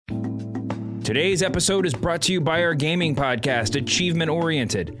Today's episode is brought to you by our gaming podcast, Achievement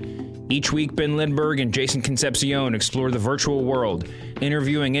Oriented. Each week, Ben Lindbergh and Jason Concepcion explore the virtual world,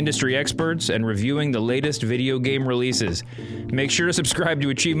 interviewing industry experts and reviewing the latest video game releases. Make sure to subscribe to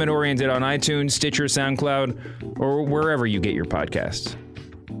Achievement Oriented on iTunes, Stitcher, SoundCloud, or wherever you get your podcasts.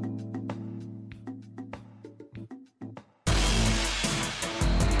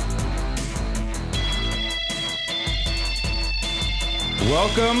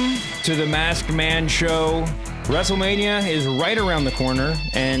 Welcome to the Masked Man Show. WrestleMania is right around the corner,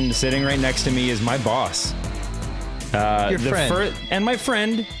 and sitting right next to me is my boss. Your friend. And my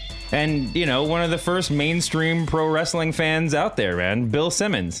friend, and, you know, one of the first mainstream pro wrestling fans out there, man, Bill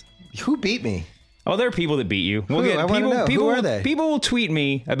Simmons. Who beat me? Oh, there are people that beat you. I want to know. Who are they? People will tweet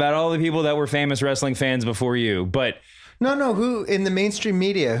me about all the people that were famous wrestling fans before you, but... No, who in the mainstream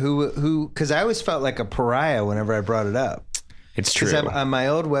media, who, because I always felt like a pariah whenever I brought it up. It's true. Because on my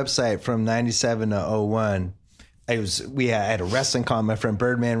old website from 97 to 01, I had a wrestling column. My friend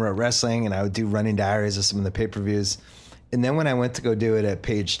Birdman wrote wrestling, and I would do running diaries of some of the pay-per-views. And then when I went to go do it at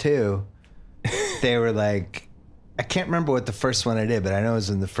Page 2, they were like, I can't remember what the first one I did, but I know it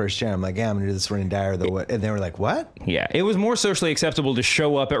was in the first year. I'm like, yeah, I'm going to do this running diary. And they were like, what? Yeah, it was more socially acceptable to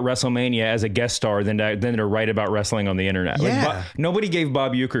show up at WrestleMania as a guest star than to write about wrestling on the internet. Yeah. Like, nobody gave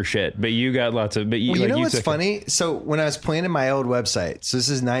Bob Uecker shit, but you got lots of... But you, well, you know what's funny? So when I was playing in my old website, so this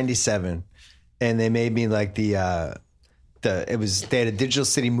is 97, and they made me like they had a Digital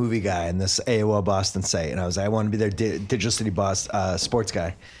City movie guy in this AOL Boston site, and I was like, I want to be their Digital City boss, sports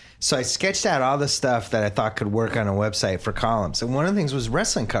guy. So I sketched out all the stuff that I thought could work on a website for columns. And one of the things was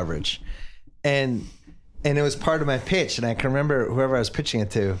wrestling coverage. And it was part of my pitch. And I can remember whoever I was pitching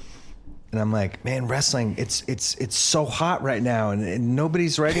it to. And I'm like, man, wrestling, it's so hot right now. And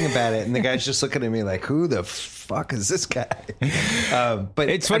nobody's writing about it. And the guy's just looking at me like, who the fuck is this guy? But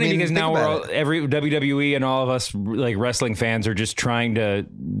it's funny because now every WWE and all of us like wrestling fans are just trying to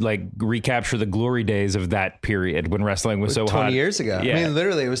like recapture the glory days of that period when wrestling was so 20 hot. years ago. Yeah. I mean,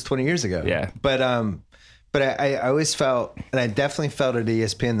 literally, it was 20 years ago. Yeah. But I always felt, and I definitely felt at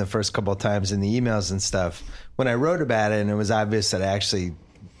ESPN the first couple of times in the emails and stuff, when I wrote about it and it was obvious that I actually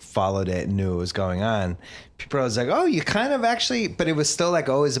followed it and knew what was going on, people were always like, oh, you kind of actually, but it was still like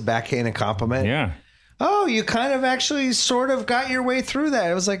always a backhanded compliment. Yeah. Oh, you kind of actually sort of got your way through that.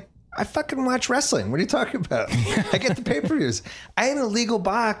 I was like, I fucking watch wrestling. What are you talking about? I get the pay-per-views. I had a legal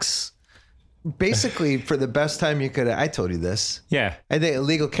box basically for the best time you could. I told you this. Yeah. I think a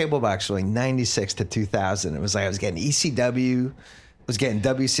legal cable box from like 96 to 2000. It was like I was getting ECW, I was getting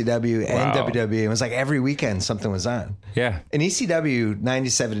WCW and WWE. It was like every weekend something was on. Yeah. And ECW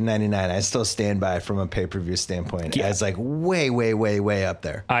 97 to 99, I still stand by from a pay-per-view standpoint. Yeah. As like way up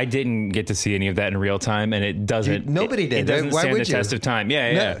there. I didn't get to see any of that in real time, and it doesn't. Nobody did. It doesn't stand the test of time.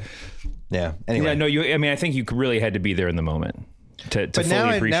 Yeah. Yeah. Anyway. Yeah, no, I mean, I think you really had to be there in the moment to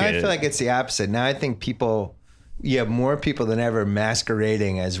fully appreciate it. Now I feel like it's the opposite. Now I think you have more people than ever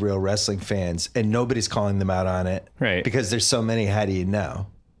masquerading as real wrestling fans, and nobody's calling them out on it. Right. Because there's so many. How do you know?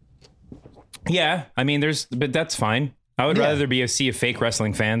 Yeah. I mean, but that's fine. I would rather there be a sea of fake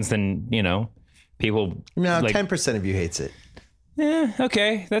wrestling fans than, people. No, 10% of you hates it. Yeah.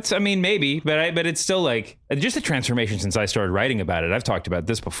 Okay. Maybe, but it's still like just a transformation since I started writing about it. I've talked about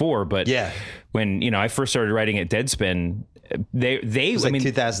this before, but when, I first started writing at Deadspin, it was like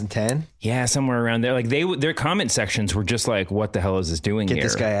 2010. Yeah. Somewhere around there. Like their comment sections were just like, what the hell is this doing here? Get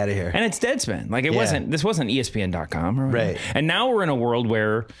this guy out of here. And it's Deadspin. Like this wasn't ESPN.com. Right. And now we're in a world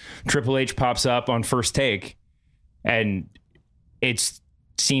where Triple H pops up on First Take and it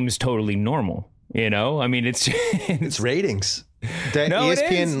seems totally normal. I mean, it's ratings.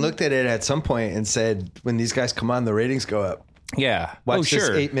 ESPN looked at it at some point and said, when these guys come on, the ratings go up. Yeah. Watch this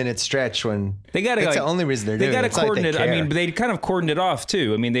 8-minute stretch when that's the only reason they're doing it. They got to cordon it. Care. I mean, they kind of cordoned it off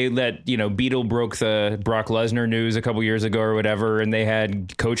too. I mean, they let, Beetle broke the Brock Lesnar news a couple years ago or whatever. And they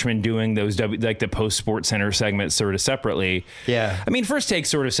had Coachman doing those like the post Sports Center segments sort of separately. Yeah. I mean, First Take's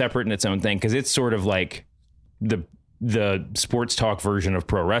sort of separate in its own thing, because it's sort of like the sports talk version of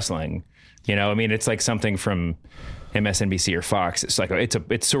pro wrestling. I mean, it's like something from MSNBC or Fox. It's like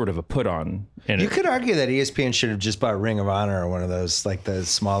it's sort of a put on. You could argue that ESPN should have just bought Ring of Honor or one of those, like the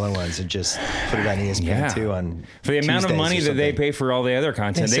smaller ones, and just put it on ESPN too on for the amount of money that they pay for all the other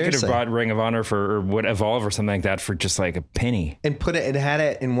content. Yeah, they could have bought Ring of Honor or Evolve or something like that for just like a penny, and had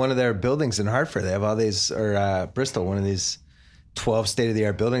it in one of their buildings in Hartford. They have all these, or Bristol, one of these 12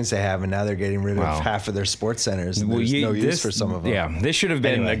 state-of-the-art buildings they have, and now they're getting rid of half of their sports centers, and there's no use for some of them. Yeah, this should have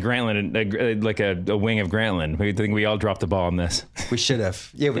been a Grantland, like a wing of Grantland. I think we all dropped the ball on this. We should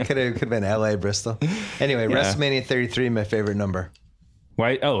have. Yeah, we could have been LA, Bristol. Anyway, WrestleMania 33, my favorite number.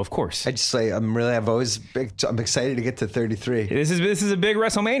 Why? Oh, of course. I'm excited to get to 33. This is a big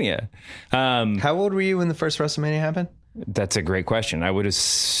WrestleMania. How old were you when the first WrestleMania happened? That's a great question. I was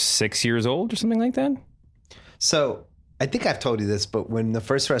 6 years old or something like that. So I think I've told you this, but when the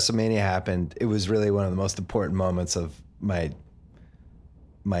first WrestleMania happened, it was really one of the most important moments of my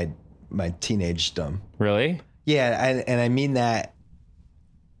teenagedom. Really? Yeah, and I mean that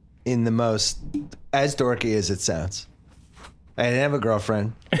in the most, as dorky as it sounds. I didn't have a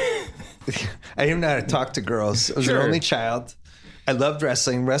girlfriend. I didn't even know how to talk to girls. I was an only child. I loved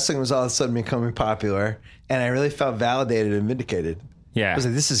wrestling. Wrestling was all of a sudden becoming popular, and I really felt validated and vindicated. Yeah. I was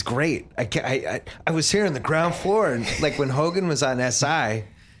like, this is great. I was here on the ground floor, and like when Hogan was on SI,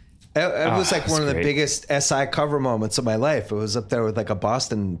 it was like one of the biggest SI cover moments of my life. It was up there with like a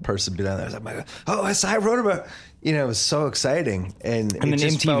Boston person being on there. I was like, oh, SI wrote about, it was so exciting. And then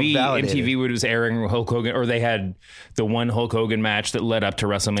MTV was airing Hulk Hogan, or they had the one Hulk Hogan match that led up to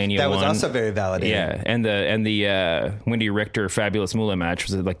WrestleMania 1. That was also very validating. Yeah, and the Wendy Richter Fabulous Moolah match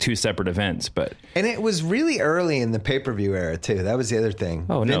was like two separate events, and it was really early in the pay-per-view era too. That was the other thing.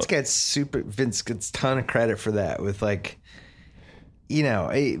 Oh, Vince gets a ton of credit for that with like,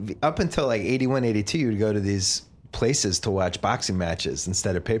 up until like 81, 82, you would go to these places to watch boxing matches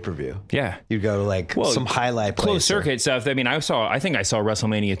instead of pay-per-view. Yeah. You'd go to like some highlight place. Closed circuit stuff. I mean, I think I saw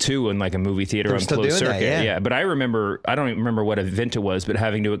WrestleMania 2 in like a movie theater on closed circuit. That, yeah. But I don't even remember what event it was, but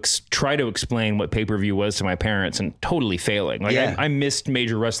having to try to explain what pay-per-view was to my parents and totally failing. Like I missed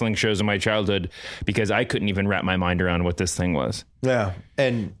major wrestling shows in my childhood because I couldn't even wrap my mind around what this thing was. Yeah.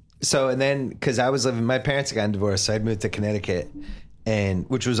 And then, because my parents had gotten divorced, so I'd moved to Connecticut. And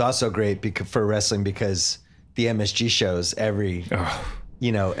which was also great for wrestling because the MSG shows every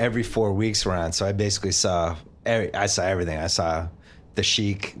 4 weeks were on. So I basically saw everything. I saw the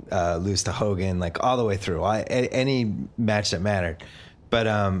Sheik lose to Hogan, like all the way through any match that mattered. But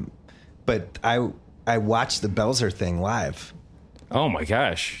I watched the Belzer thing live. Oh my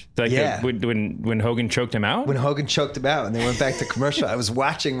gosh! When Hogan choked him out. When Hogan choked him out, and they went back to commercial, I was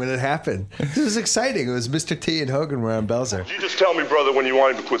watching when it happened. It was exciting. It was Mr. T and Hogan were on Belzer. You just tell me, brother, when you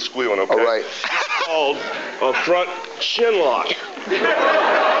want him to quit squealing, okay? All right. It's called a front chin lock.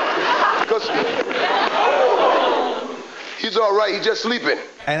 Because he's all right. He's just sleeping.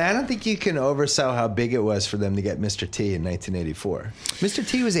 And I don't think you can oversell how big it was for them to get Mr. T in 1984. Mr.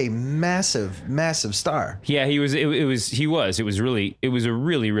 T was a massive, massive star. Yeah, he was. It was a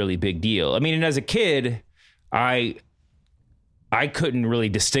really, really big deal. I mean, and as a kid, I couldn't really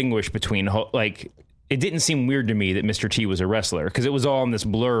distinguish between, like, it didn't seem weird to me that Mr. T was a wrestler because it was all in this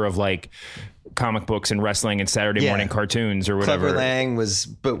blur of like comic books and wrestling and Saturday morning cartoons or whatever. Clever Lang was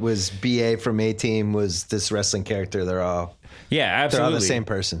BA from A-Team was this wrestling character. They're all absolutely. They're all the same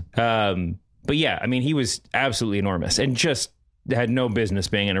person. But yeah, I mean, he was absolutely enormous and just had no business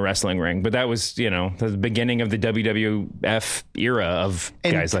being in a wrestling ring. But that was, the beginning of the WWF era of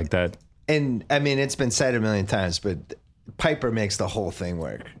guys like that. And I mean, it's been said a million times, but Piper makes the whole thing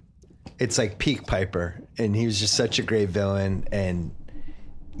work. It's like peak Piper, and he was just such a great villain, and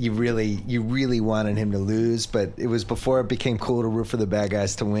you really wanted him to lose, but it was before it became cool to root for the bad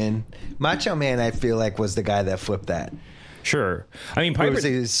guys to win. Macho Man, I feel like, was the guy that flipped that. Sure. I mean, Piper...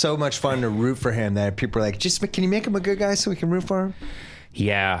 It was so much fun to root for him that people are like, can you make him a good guy so we can root for him?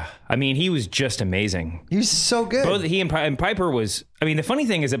 Yeah. I mean, he was just amazing. He was so good. Both he and Piper was... I mean, the funny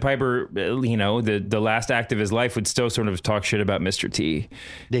thing is that Piper, the last act of his life would still sort of talk shit about Mr. T.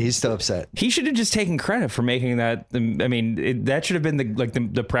 Yeah, he's still upset. He should have just taken credit for making that. I mean, that should have been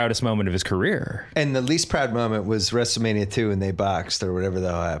the proudest moment of his career. And the least proud moment was WrestleMania 2 when they boxed or whatever the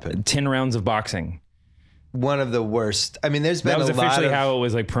hell happened. 10 rounds of boxing. One of the worst. I mean, there's been a lot of... That was officially how it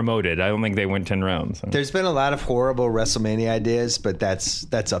was like promoted. I don't think they went 10 rounds. So. There's been a lot of horrible WrestleMania ideas, but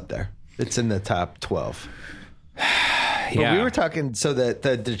that's up there. It's in the top 12. But we were talking, so that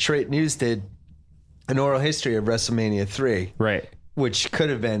the Detroit News did an oral history of WrestleMania 3. Right. Which could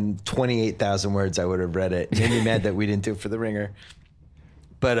have been 28,000 words. I would have read it. It made me mad that we didn't do it for the Ringer.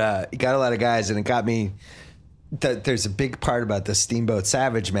 But it got a lot of guys, and it got me... There's a big part about the Steamboat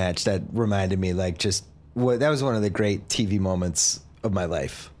Savage match that reminded me, like, just... that was one of the great TV moments of my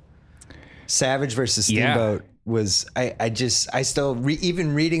life. Savage versus Steamboat was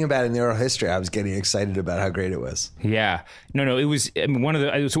even reading about it in the oral history, I was getting excited about how great it was. Yeah, no, it was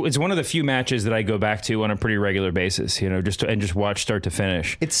it's one of the few matches that I go back to on a pretty regular basis. Just watch start to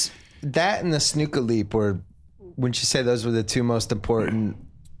finish. It's that and the Snooker Leap, where wouldn't you say those were the two most important?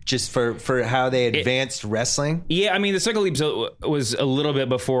 Just for how they advanced wrestling? Yeah, I mean, the Circle Leap was a little bit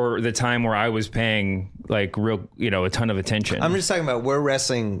before the time where I was paying, like, real, a ton of attention. I'm just talking about where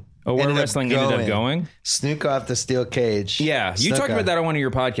wrestling Oh, where wrestling ended up going? Snook off the steel cage. Yeah. You talked about that on one of your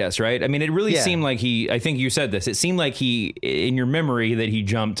podcasts, right? I mean, it really seemed like I think you said this. It seemed like in your memory, that he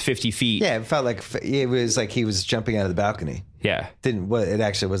jumped 50 feet. Yeah, it felt like it was like he was jumping out of the balcony. Yeah. It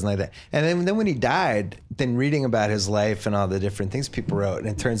actually wasn't like that. And then when he died, then reading about his life and all the different things people wrote, and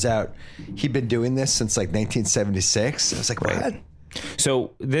it turns out he'd been doing this since like 1976. I was like, what?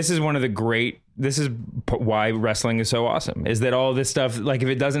 So this is why wrestling is so awesome, is that all this stuff, like if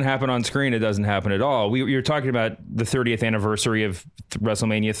it doesn't happen on screen, it doesn't happen at all. You're talking about the 30th anniversary of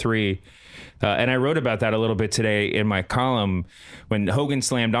WrestleMania 3. And I wrote about that a little bit today in my column. When Hogan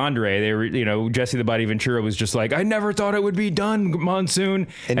slammed Andre, they were, Jesse the Body Ventura was just like, I never thought it would be done, Monsoon.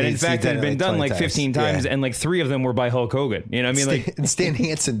 And in fact, it had been done like 15 times, and like 3 of them were by Hulk Hogan. You know what I mean? And Stan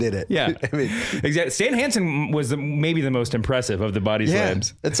Hansen did it. Yeah. I mean, exactly. Stan Hansen was maybe the most impressive of the body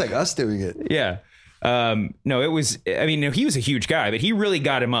slams. It's like us doing it. Yeah. No, it was, he was a huge guy, but he really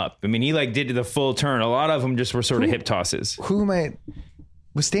got him up. I mean, he like did the full turn. A lot of them just were sort of hip tosses.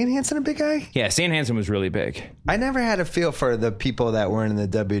 Was Stan Hansen a big guy? Yeah, Stan Hansen was really big. I never had a feel for the people that weren't in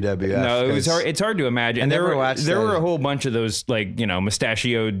the WWF. No, it was hard. It's hard to imagine. There were a whole bunch of those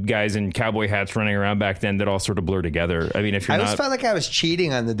mustachioed guys in cowboy hats running around back then that all sort of blur together. I mean, I always felt like I was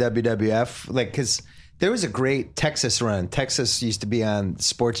cheating on the WWF, because there was a great Texas run. Texas used to be on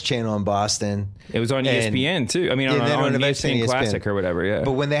Sports Channel in Boston. It was on ESPN too. I mean, on ESPN Classic or whatever. Yeah.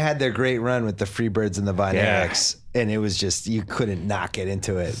 But when they had their great run with the Freebirds and the Von Erichs, and it was just, you couldn't knock it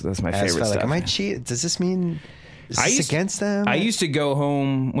into it. That's my favorite stuff. Like, am I cheating? Does this mean against them? I used to go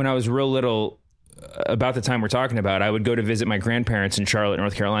home when I was real little. About the time we're talking about, I would go to visit my grandparents in Charlotte,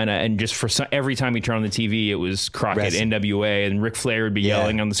 North Carolina, and just every time he turned on the TV, it was Crockett, NWA, and Ric Flair would be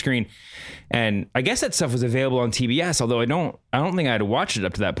yelling on the screen. And I guess that stuff was available on TBS, although I don't think I had watched it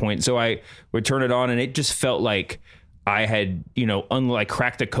up to that point. So I would turn it on, and it just felt like I had,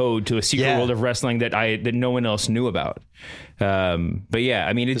 cracked the code to a secret world of wrestling that no one else knew about. But yeah,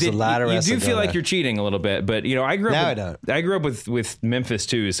 I mean, you do feel like you're cheating a little bit, but I grew up with Memphis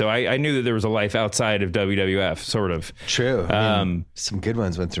too. So I knew that there was a life outside of WWF, sort of. True. Some good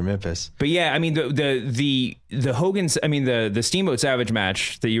ones went through Memphis. But yeah, I mean, the Hogan's, the Steamboat Savage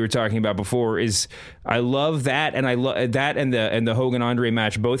match that you were talking about before I love that. And I love that. And the Hogan Andre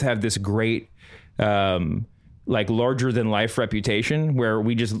match both have this great, larger than life reputation, where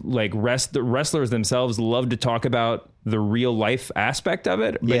we just the wrestlers themselves love to talk about the real life aspect of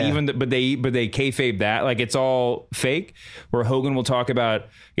it, but but they kayfabe that like it's all fake. Where Hogan will talk about,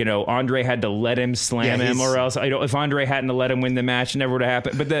 Andre had to let him slam him, or else if Andre hadn't let him win the match, it never would have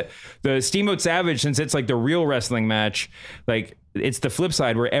happened. But the Steamboat Savage, since it's like the real wrestling match, like it's the flip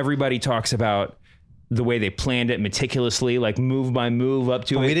side where everybody talks about the way they planned it meticulously, like move by move up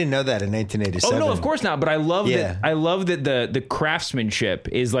to it. We didn't know that in 1987. Oh no, of course not. But I love that. I love that the craftsmanship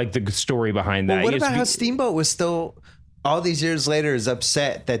is like the story behind that. What about how Steamboat was still, all these years later, is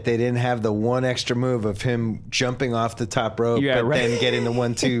upset that they didn't have the one extra move of him jumping off the top rope, then getting the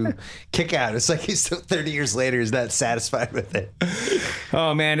 1-2 kick out. It's like he's still 30 years later is not satisfied with it.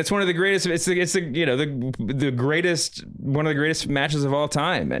 Oh man, it's one of the greatest. It's the greatest, one of the greatest matches of all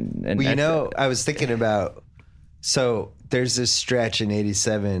time. I was thinking about, so there's this stretch in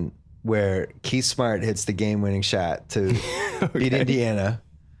 '87 where Keith Smart hits the game-winning shot to beat Indiana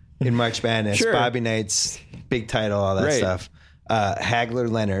in March Madness. Sure. Bobby Knight's big title, all that stuff. Hagler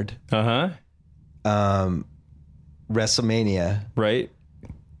Leonard. WrestleMania. Right.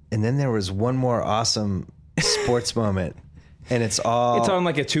 And then there was one more awesome sports moment. And it's on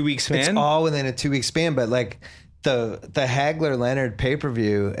like a 2-week span. It's all within a 2-week span, but like the Hagler Leonard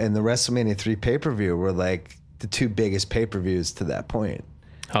pay-per-view and the WrestleMania 3 pay-per-view were like the 2 biggest pay-per-views to that point.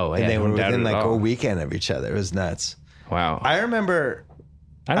 Oh, yeah. And they were within like a weekend of each other. It was nuts. Wow. I remember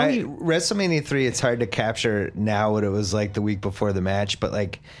WrestleMania 3, it's hard to capture now what it was like the week before the match, but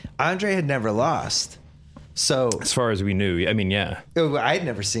like Andre had never lost. So as far as we knew, I mean, yeah. I had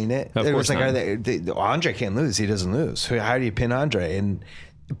never seen it. It was like, Andre can't lose. He doesn't lose. How do you pin Andre?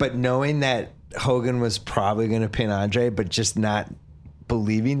 But knowing that Hogan was probably going to pin Andre, but just not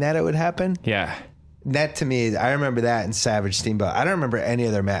believing that it would happen. Yeah. That to me, I remember that in Savage Steamboat. I don't remember any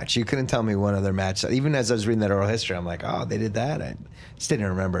other match. You couldn't tell me one other match. Even as I was reading that oral history, I'm like, oh, they did that? I just didn't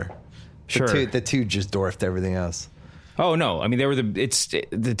remember. The two just dwarfed everything else. Oh, no. I mean, they were probably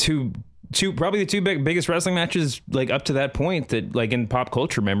the two biggest wrestling matches like up to that point that like in pop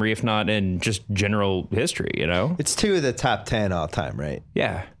culture memory, if not in just general history, It's 2 of the top 10 all time, right?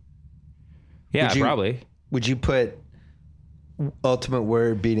 Yeah. Yeah, probably. Would you put Ultimate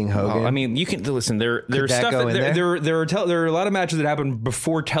Warrior beating Hogan. I mean, you can listen. There's stuff. There are a lot of matches that happened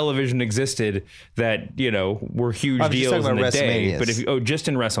before television existed that were huge deals in the day. But just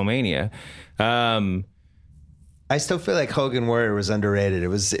in WrestleMania. I still feel like Hogan Warrior was underrated. It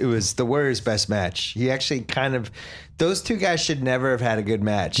was the Warrior's best match. He actually those two guys should never have had a good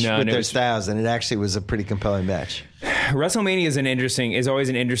match with their styles, and it actually was a pretty compelling match. WrestleMania is always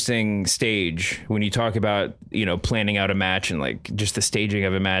an interesting stage when you talk about planning out a match and like just the staging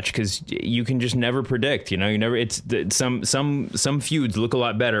of a match, because you can just never predict. Some feuds look a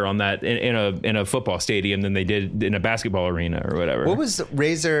lot better on that in a football stadium than they did in a basketball arena or whatever. What was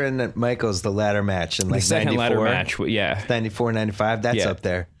Razor and Michaels, the ladder match in like the second 94? ladder match? Yeah, 94, 95. That's up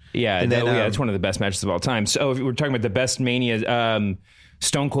there. Yeah, and then, it's one of the best matches of all time. So if we're talking about the best Mania,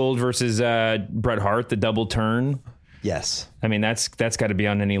 Stone Cold versus Bret Hart, the double turn. Yes. I mean, that's got to be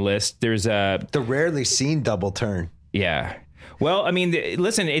on any list. There's the rarely seen double turn. Yeah. Well, I mean,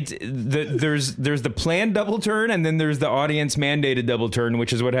 listen, there's the planned double turn, and then there's the audience mandated double turn,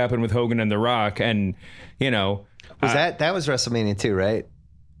 which is what happened with Hogan and The Rock. And, was that was WrestleMania 2, right?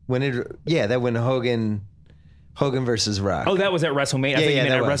 When Hogan versus Rock. Oh, that was at WrestleMania. I think you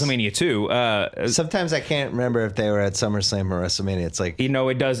meant at WrestleMania 2. Sometimes I can't remember if they were at SummerSlam or WrestleMania. It's like...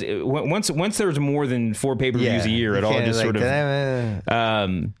 it does. Once there's more than 4 pay-per-views a year, it all just sort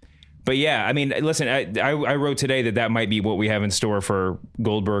of... But yeah, I mean, listen, I wrote today that might be what we have in store for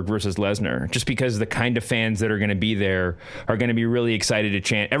Goldberg versus Lesnar, just because the kind of fans that are going to be there are going to be really excited to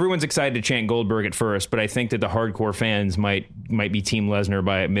chant. Everyone's excited to chant Goldberg at first, but I think that the hardcore fans might be Team Lesnar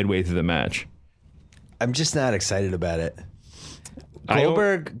by midway through the match. I'm just not excited about it.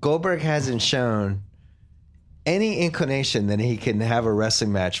 Goldberg hasn't shown any inclination that he can have a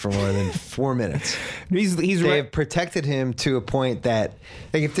wrestling match for more than 4 minutes. They have protected him to a point that,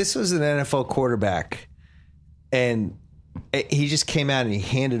 like, if this was an NFL quarterback and he just came out and he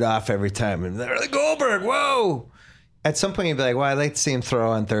handed off every time, and they're like, Goldberg, whoa! At some point, you'd be like, well, I'd like to see him throw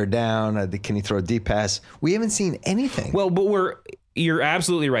on third down. Can he throw a deep pass? We haven't seen anything. Well, but you're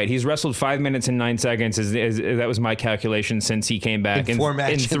absolutely right. He's wrestled 5 minutes and 9 seconds. That was my calculation since he came back. In 4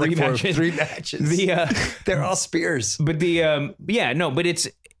 matches. In 3 matches. 3 matches. They're all spears. But it's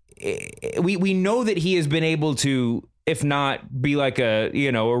we know that he has been able to, if not be like a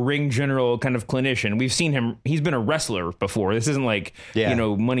ring general kind of clinician. We've seen him. He's been a wrestler Before. This isn't like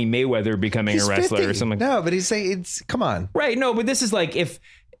Money Mayweather becoming a wrestler 50. Or something. No, but it's come on. Right. No, but this is like if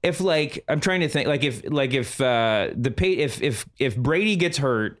like I'm trying to think if Brady gets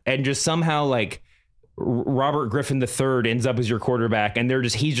hurt and just somehow like Robert Griffin III ends up as your quarterback and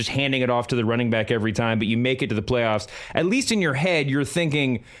he's just handing it off to the running back every time, but you make it to the playoffs, at least in your head you're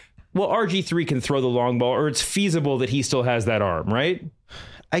thinking, well, RG3 can throw the long ball, or it's feasible that he still has that arm, right?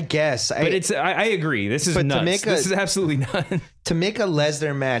 I guess. But I agree. This is nuts. This is absolutely nuts. To make a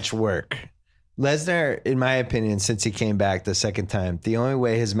Lesnar match work, Lesnar, in my opinion, since he came back the second time, the only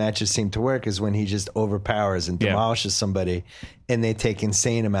way his matches seem to work is when he just overpowers and demolishes somebody and they take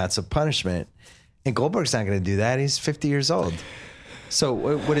insane amounts of punishment. And Goldberg's not going to do that. He's 50 years old. So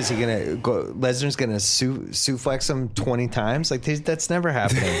what is he going to go? Lesnar's going to suplex him 20 times? Like, that's never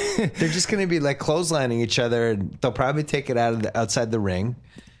happening. They're just going to be like clotheslining each other, and they'll probably take it outside the ring.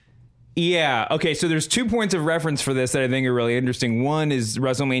 Yeah. Okay. So there's 2 points of reference for this that I think are really interesting. One is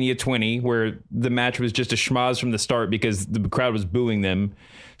WrestleMania 20, where the match was just a schmoz from the start because the crowd was booing them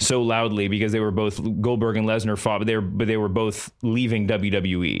so loudly because they were both Goldberg and Lesnar fought, but they were both leaving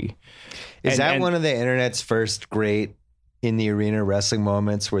WWE. Is that one of the internet's first great in the arena wrestling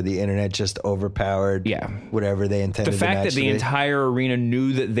moments where the internet just overpowered whatever they intended? The fact that the entire arena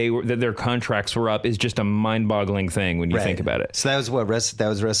knew that their contracts were up is just a mind-boggling thing when you think about it. So that was that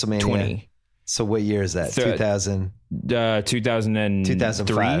was WrestleMania 20. So what year is that? 2000?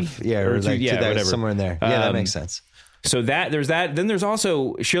 2005. Yeah, or whatever. Somewhere in there. Yeah, that makes sense. So there's that. Then there's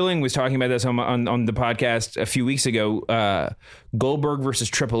also, Schilling was talking about this on the podcast a few weeks ago. Goldberg versus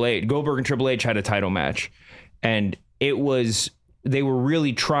Triple H. Goldberg and Triple H had a title match, and they were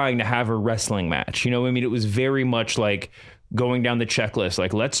really trying to have a wrestling match. I mean, it was very much like going down the checklist.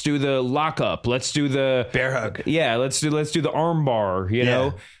 Like, let's do the lockup. Let's do the bear hug. Yeah, let's do the arm bar. You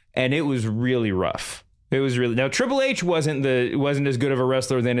know, and it was really rough. It was really, now Triple H wasn't as good of a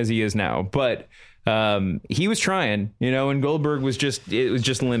wrestler then as he is now, but he was trying. And Goldberg was just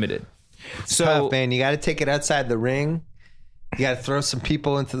limited. It's tough, man. You got to take it outside the ring. You got to throw some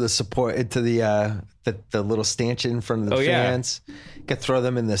people into the support, into the little stanchion in front of the fans. Could throw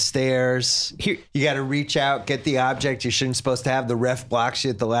them in the stairs. You got to reach out, get the object you shouldn't supposed to have. The ref blocks you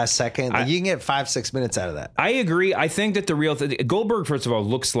at the last second. Like, you can get 5-6 minutes out of that. I agree. I think that the real Goldberg, first of all,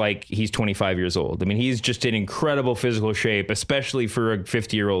 looks like he's 25 years old. I mean, he's just in incredible physical shape, especially for a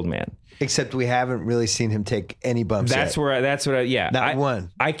 50-year-old man. Except we haven't really seen him take any bumps yet. Not one.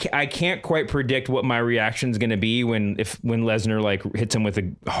 I can't quite predict what my reaction is going to be when Lesnar like hits him with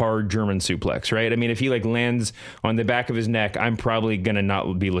a hard German suplex, right? I mean, if he like lands on the back of his neck, I'm probably going to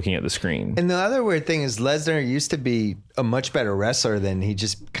not be looking at the screen. And the other weird thing is Lesnar used to be a much better wrestler than he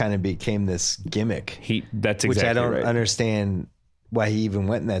just kind of became this gimmick. That's exactly which I don't right. understand why he even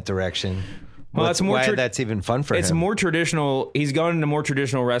went in that direction. Well, that's even fun for him. It's more traditional. He's gone into more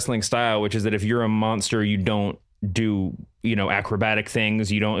traditional wrestling style, which is that if you're a monster, you don't do, acrobatic things.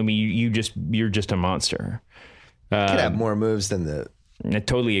 You don't, I mean, you're just a monster. You could have more moves than I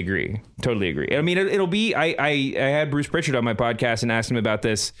totally agree. I mean, it'll be, I had Bruce Pritchard on my podcast and asked him about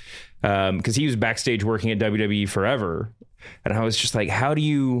this because he was backstage working at WWE forever. And I was just like, how do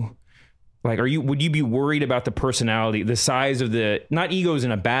you, like, would you be worried about the personality, the size of not egos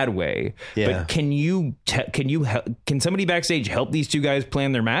in a bad way, but can somebody backstage help these two guys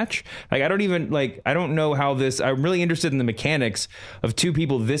plan their match? Like, I don't know how I'm really interested in the mechanics of two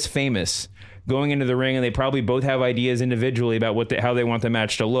people this famous going into the ring, and they probably both have ideas individually about how they want the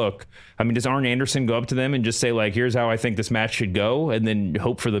match to look. I mean, does Arn Anderson go up to them and just say, like, here's how I think this match should go, and then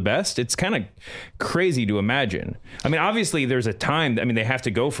hope for the best? It's kind of crazy to imagine. I mean, obviously there's a time, they have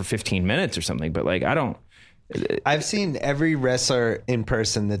to go for 15 minutes or something, but like, I've seen every wrestler in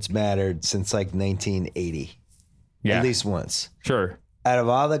person that's mattered since like 1980. Yeah. At least once. Sure. Out of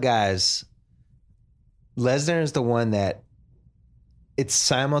all the guys, Lesnar is the one that it's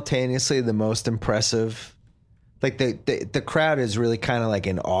simultaneously the most impressive. Like the crowd is really kind of like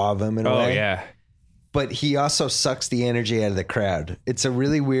in awe of him in a way. Oh yeah. But he also sucks the energy out of the crowd. It's a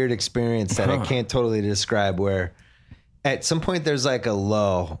really weird experience that I can't totally describe, where at some point there's like a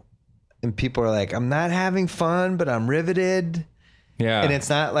lull and people are like, I'm not having fun, but I'm riveted. Yeah. And it's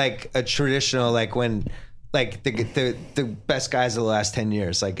not like a traditional, like when like the best guys of the last 10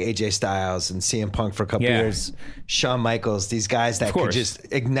 years, like AJ Styles and CM Punk for a couple years, Shawn Michaels, these guys that could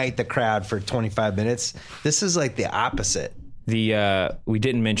just ignite the crowd for 25 minutes. This is like the opposite. We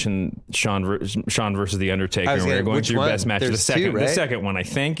didn't mention Shawn versus The Undertaker. We were going through your best match. The second one, I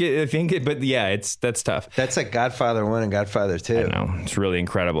think, but yeah, that's tough. That's like Godfather 1 and Godfather 2. I know. It's really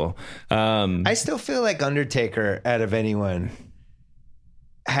incredible. I still feel like Undertaker, out of anyone,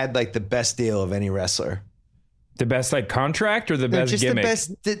 had like the best deal of any wrestler. The best like contract or the best gimmick?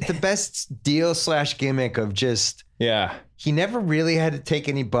 The best deal / gimmick of just, he never really had to take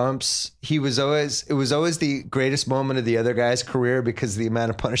any bumps. It was always the greatest moment of the other guy's career because of the amount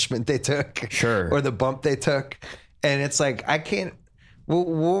of punishment they took. Sure. Or the bump they took. And it's like, can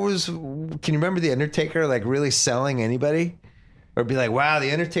you remember The Undertaker like really selling anybody? Or be like, wow,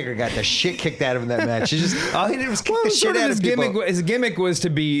 The Undertaker got the shit kicked out of him in that match. All he did was kick the shit out of people. His gimmick was to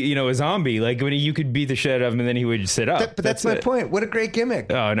be, a zombie. Like when you could beat the shit out of him and then he would sit up. But that's my point. What a great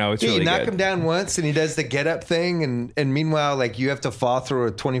gimmick. Oh, no, it's really good. You knock him down once and he does the get up thing. And meanwhile, like you have to fall through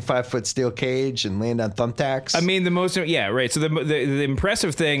a 25-foot steel cage and land on thumbtacks. I mean, right. So the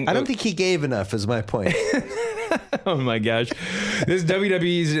impressive thing. I don't think he gave enough is my point. Oh my gosh. This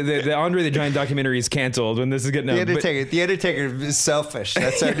WWE's, the Andre the Giant documentary is canceled when this is getting out. The Undertaker is selfish.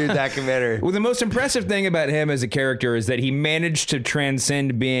 That's our new documentary. Well, the most impressive thing about him as a character is that he managed to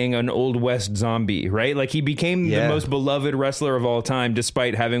transcend being an Old West zombie, right? Like he became the most beloved wrestler of all time,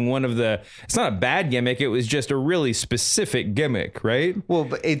 despite having it's not a bad gimmick. It was just a really specific gimmick, right? Well,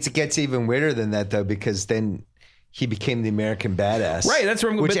 but it gets even weirder than that though, because then he became the American badass. Right, that's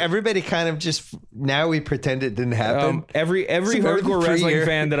where which everybody kind of just now we pretend it didn't happen. Every hardcore wrestling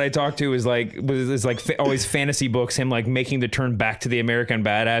fan that I talk to is like always fantasy books him like making the turn back to the American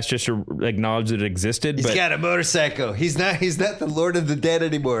badass just to acknowledge that it existed. He's got a motorcycle. He's not the Lord of the Dead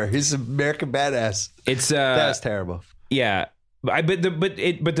anymore. He's an American badass. That's terrible. Yeah. My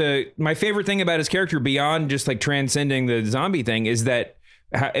favorite thing about his character beyond just like transcending the zombie thing is that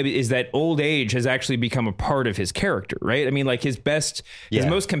old age has actually become a part of his character, right? I mean, like his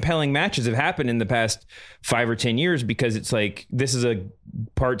most compelling matches have happened in the past 5 or 10 years because it's like, this is a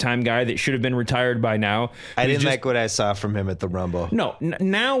part-time guy that should have been retired by now. I didn't like what I saw from him at the Rumble. No,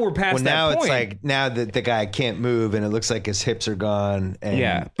 now we're past that point. Now it's like, now that the guy can't move and it looks like his hips are gone.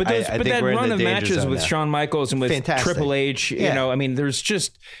 And but that run of matches with Shawn Michaels and with Triple H, I mean, there's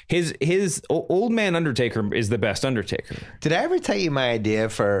just his old man Undertaker is the best Undertaker. Did I ever tell you my idea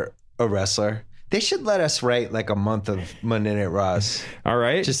for a wrestler? They should let us write like a month of Monday Night Raws. All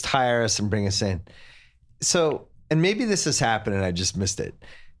right. Just hire us and bring us in. So and maybe this has happened and I just missed it.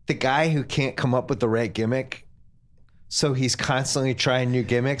 The guy who can't come up with the right gimmick, so he's constantly trying new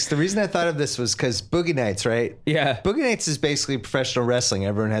gimmicks. The reason I thought of this was because Boogie Nights, right? Yeah. Boogie Nights is basically professional wrestling.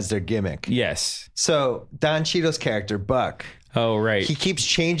 Everyone has their gimmick. Yes. So Don Cheadle's character, Buck. Oh, right. He keeps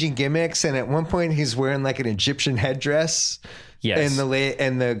changing gimmicks, and at one point he's wearing like an Egyptian headdress. Yes.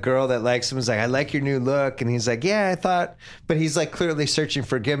 And the girl that likes him was like, I like your new look. And he's like, yeah, I thought, but he's like clearly searching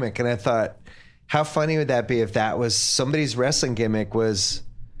for a gimmick. And I thought, how funny would that be if that was somebody's wrestling gimmick was,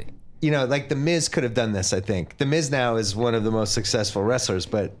 like The Miz could have done this, I think. The Miz now is one of the most successful wrestlers,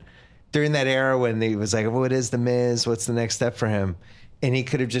 but during that era when he was like, what is The Miz? What's the next step for him? And he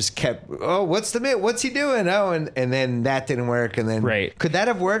could have just kept, what's the Miz? What's he doing? Oh, and then that didn't work. And then could that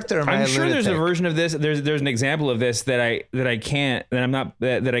have worked? Or I'm sure there's a version of this. There's an example of this that I can't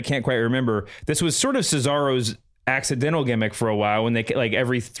quite remember. This was sort of Cesaro's accidental gimmick for a while when they like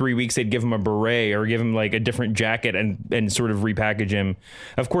every 3 weeks they'd give him a beret or give him like a different jacket and sort of repackage him.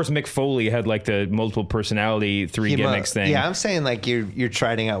 Of course, Mick Foley had like the multiple personality gimmicks thing. Yeah, I'm saying like you're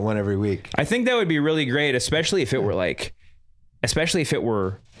trying out one every week. I think that would be really great, especially if it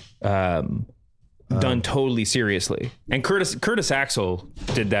were done totally seriously. And Curtis Axel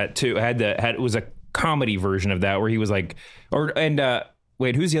did that too. It was a comedy version of that where he was like,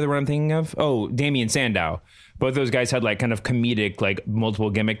 wait, who's the other one I'm thinking of? Oh, Damian Sandow. Both those guys had like kind of comedic, like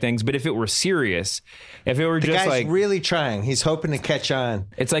multiple gimmick things. But if it were serious, if it were the just guy's like really trying, he's hoping to catch on.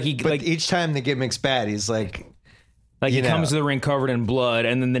 It's like each time the gimmick's bad, he's like he comes to the ring covered in blood,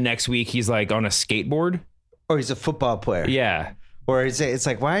 and then the next week he's like on a skateboard, or he's a football player. Yeah. Or it's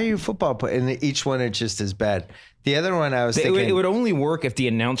like, why are you a football player? And each one is just as bad. The other one I was thinking, it would only work if the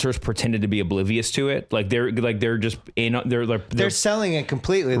announcers pretended to be oblivious to it. They're selling it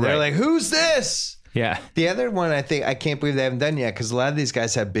completely. They're like, who's this? Yeah. The other one I can't believe they haven't done yet, because a lot of these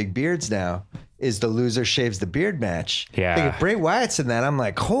guys have big beards now, is the loser shaves the beard match. Yeah. Like if Bray Wyatt's in that, I'm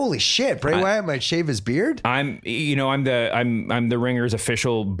like, holy shit, Bray Wyatt might shave his beard. I'm the Ringer's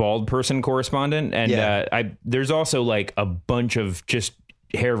official bald person correspondent, and there's also like a bunch of just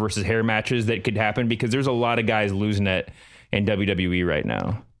hair versus hair matches that could happen because there's a lot of guys losing it in WWE right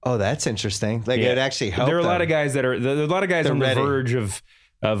now. Oh, that's interesting. Like it actually helped. There are a lot of guys on the verge of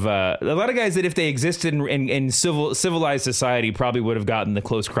a lot of guys that if they existed in civilized society probably would have gotten the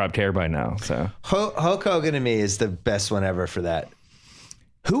close cropped hair by now. So Hulk Hogan to me is the best one ever for that.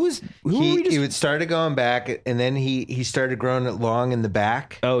 He would started going back, and then he started growing it long in the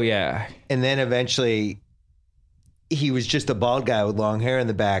back. Oh yeah, and then eventually he was just a bald guy with long hair in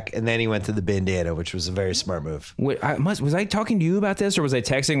the back, and then he went to the bandana, which was a very smart move. Was I talking to you about this, or was I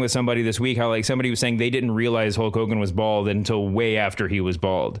texting with somebody this week how like somebody was saying they didn't realize Hulk Hogan was bald until way after he was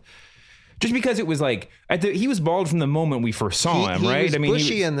bald? Just because it was like he was bald from the moment we first saw him, right? Was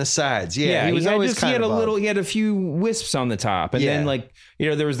bushy on the sides. Yeah, he was always kind of bald. He had a few wisps on the top, and then like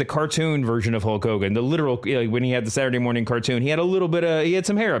there was the cartoon version of Hulk Hogan, the literal when he had the Saturday morning cartoon, he had he had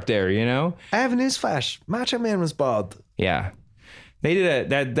some hair up there, I have a newsflash: Macho Man was bald. Yeah. They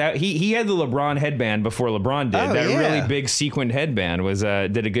did he had the LeBron headband before LeBron did. Really big sequined headband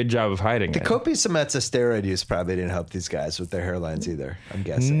did a good job of hiding it. The copious amounts of steroid use probably didn't help these guys with their hairlines either, I'm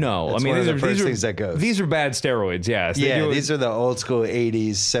guessing. No, that's one of the first things that goes. These are bad steroids, yes. These are the old school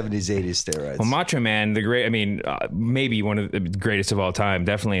 80s, 70s, 80s steroids. Well, Macho Man, maybe one of the greatest of all time,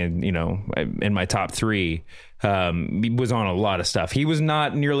 definitely in my top three. Was on a lot of stuff. He was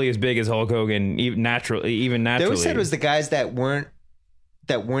not nearly as big as Hulk Hogan, even naturally. They always said it was the guys that weren't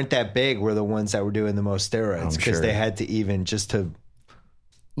that big were the ones that were doing the most steroids because they had to even just to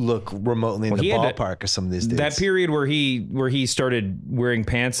look remotely in the ballpark of some of these dudes. That period where he started wearing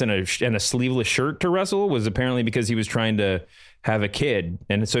pants and a sleeveless shirt to wrestle was apparently because he was trying to have a kid,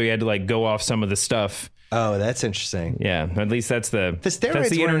 and so he had to like go off some of the stuff. Oh, that's interesting. Yeah, at least that's the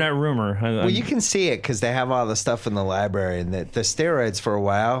steroids internet rumor. Well, you can see it because they have all the stuff in the library, and the steroids for a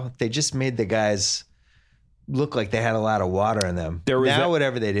while they just made the guys look like they had a lot of water in them.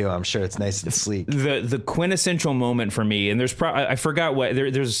 Whatever they do, I'm sure it's nice and sleek. The quintessential moment for me, and there's I forgot what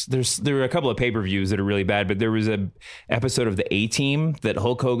there were a couple of pay-per-views that are really bad, but there was a episode of the A-Team that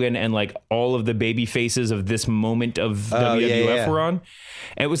Hulk Hogan and like all of the baby faces of this moment of WWF were on.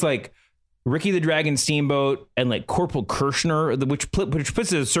 And it was like Ricky the Dragon Steamboat and like Corporal Kirshner, which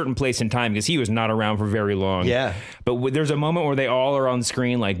puts it at a certain place in time because he was not around for very long. Yeah. But there's a moment where they all are on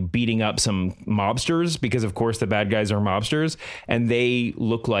screen like beating up some mobsters because, of course, the bad guys are mobsters. And they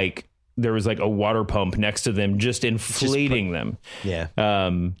look like there was like a water pump next to them just inflating them. Yeah.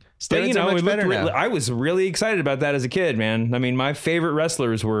 But, I was really excited about that as a kid, man. I mean, my favorite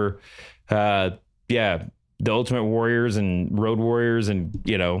wrestlers were, the Ultimate Warriors and Road Warriors and,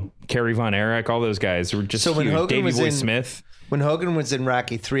 Kerry Von Erich, all those guys were just when huge. Hogan Davey was Boy in- Smith. When Hogan was in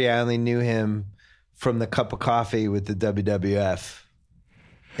Rocky 3, I only knew him from the cup of coffee with the WWF.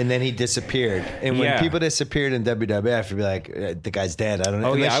 And then he disappeared. And when people disappeared in WWF, you'd be like, the guy's dead. I don't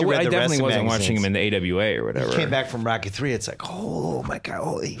know. Oh, yeah. I definitely wasn't watching him in the the AWA or whatever. He came back from Rocky 3. It's like, oh, my God.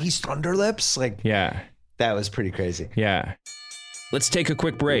 Oh, he's Thunderlips? Like, yeah. That was pretty crazy. Yeah. Let's take a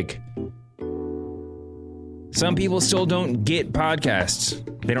quick break. Some people still don't get podcasts.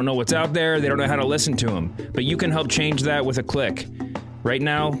 They don't know what's out there. They don't know how to listen to them. But you can help change that with a click. Right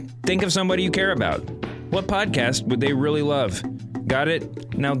now, think of somebody you care about. What podcast would they really love? Got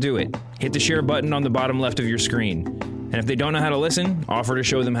it? Now do it. Hit the share button on the bottom left of your screen. And if they don't know how to listen, offer to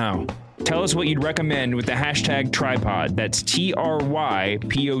show them how. Tell us what you'd recommend with the hashtag Tripod. That's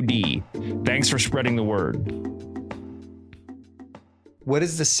TRYPOD. Thanks for spreading the word. What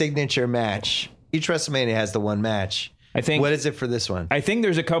is the signature match? Each WrestleMania has the one match. I think. What is it for this one? I think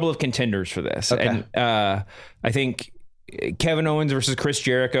there's a couple of contenders for this. Okay. And I think Kevin Owens versus Chris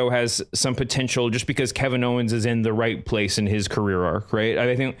Jericho has some potential just because Kevin Owens is in the right place in his career arc, right?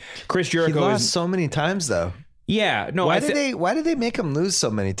 I think Chris Jericho he lost so many times, though. Yeah, no. Why did they make him lose so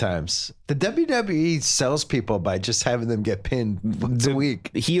many times? The WWE sells people by just having them get pinned once a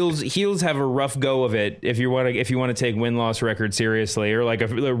week. Heels have a rough go of it if you want to take win-loss record seriously, or like I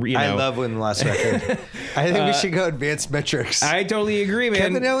love win-loss record. I think we should go advanced metrics. I totally agree, man.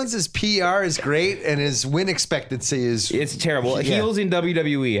 Kevin Owens' PR is great, and his win expectancy it's terrible. Yeah. Heels in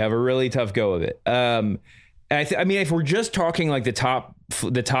WWE have a really tough go of it. I mean, if we're just talking like the top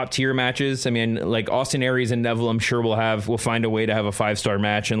tier matches, I mean, like Austin Aries and Neville, I'm sure we'll find a way to have a 5-star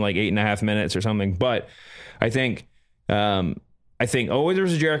match in like 8.5 minutes or something. But I think Owens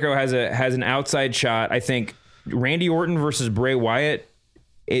versus Jericho has an outside shot. I think Randy Orton versus Bray Wyatt,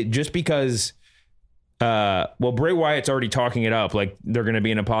 just because, Bray Wyatt's already talking it up, like they're going to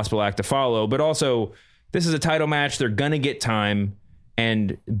be an impossible act to follow. But also, this is a title match; they're going to get time.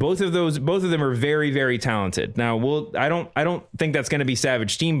 And both of them are very, very talented. Now, I don't think that's going to be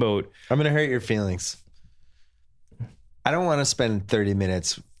Savage Steamboat. I'm going to hurt your feelings. I don't want to spend 30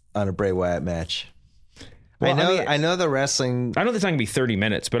 minutes on a Bray Wyatt match. Well, I know the wrestling. I know it's not going to be 30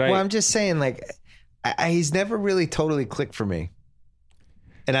 minutes, but I'm just saying, like, he's never really totally clicked for me.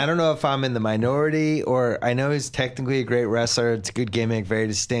 And I don't know if I'm in the minority, or I know he's technically a great wrestler. It's a good gimmick, very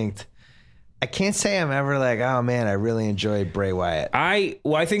distinct. I can't say I'm ever like, oh man, I really enjoy Bray Wyatt. I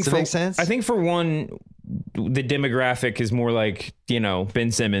think Does that make sense? I think for one, the demographic is more like,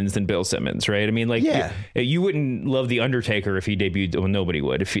 Ben Simmons than Bill Simmons, right? I mean, like, you wouldn't love The Undertaker if he debuted. Well, nobody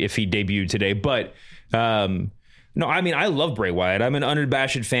would if he debuted today. But no, I mean, I love Bray Wyatt. I'm an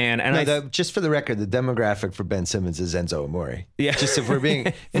unabashed fan. And just for the record, the demographic for Ben Simmons is Enzo Amore. Yeah. Just if we're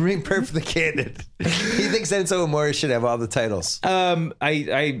being perfectly candid, he thinks Enzo Amore should have all the titles.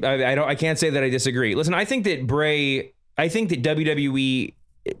 I can't say that I disagree. Listen, I think that WWE,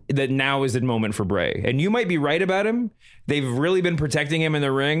 that now is the moment for Bray. And you might be right about him. They've really been protecting him in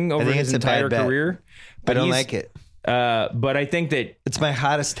the ring over his entire career. But I don't like it. But I think that it's my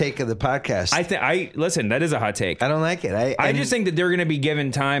hottest take of the podcast. Listen, that is a hot take. I don't like it. I just think that they're going to be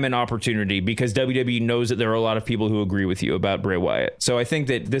given time and opportunity because WWE knows that there are a lot of people who agree with you about Bray Wyatt. So I think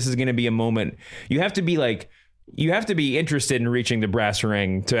that this is going to be a moment. You have to be interested in reaching the brass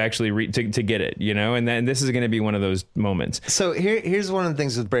ring to actually to get it, and then this is going to be one of those moments. So here's one of the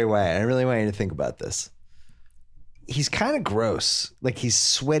things with Bray Wyatt. I really want you to think about this. He's kind of gross. Like, he's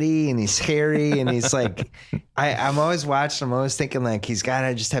sweaty and he's hairy and he's like, I'm always watching. I'm always thinking like he's got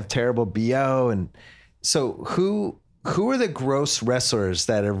to just have terrible BO. And so who are the gross wrestlers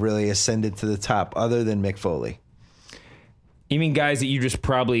that have really ascended to the top other than Mick Foley? You mean guys that you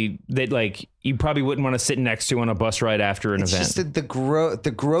probably wouldn't want to sit next to on a bus ride after an event? It's just that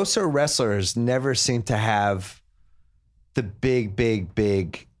the grosser wrestlers never seem to have the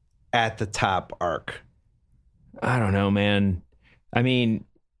big at the top arc. I don't know, man. I mean,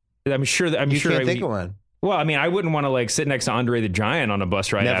 I'm sure that you can't think of one. Well, I mean, I wouldn't want to like sit next to Andre the Giant on a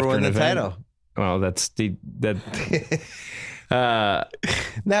bus ride after an event. Never won the title. Well,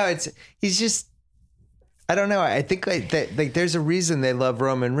 no, he's just. I don't know. I think like there's a reason they love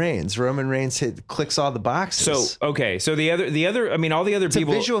Roman Reigns. Roman Reigns clicks all the boxes. So the other. I mean, all the other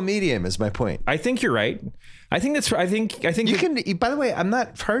people. It's a visual medium is my point. I think you're right. I think you can. By the way, I'm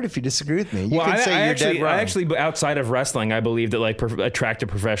not hurt if you disagree with me. You can say you're dead wrong. I actually, outside of wrestling, I believe that like attractive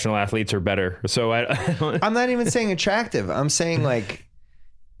professional athletes are better. So I'm not even saying attractive. I'm saying like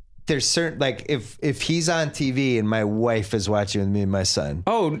there's certain like if he's on TV and my wife is watching with me and my son,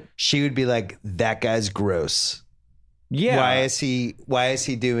 oh, she would be like, that guy's gross. Yeah. Why is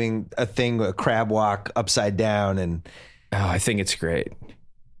he doing a crab walk upside down? And I think it's great.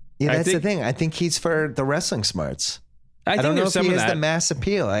 Yeah, that's the thing. I think he's for the wrestling smarts. I don't know if he has that. the mass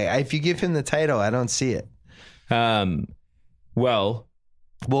appeal. If you give him the title, I don't see it. Well,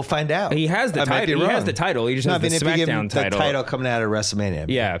 we'll find out. He has the title. He has the title. He just has the SmackDown title. The title coming out of WrestleMania.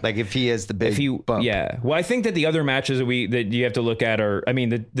 Yeah, like if he has the big bump. Yeah. Well, I think that the other matches that you have to look at are, I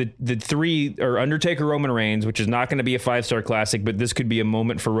mean, the three are Undertaker, Roman Reigns, which is not going to be a 5-star classic, but this could be a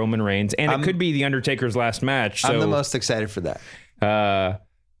moment for Roman Reigns, and it could be the Undertaker's last match. So, I'm the most excited for that.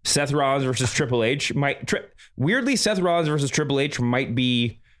 Seth Rollins versus Triple H weirdly, Seth Rollins versus Triple H might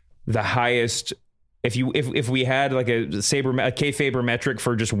be the highest. If we had like a kayfabe metric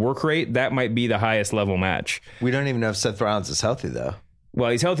for just work rate, that might be the highest level match. We don't even know if Seth Rollins is healthy though. Well,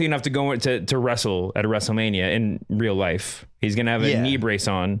 he's healthy enough to go to wrestle at a WrestleMania in real life. He's going to have a knee brace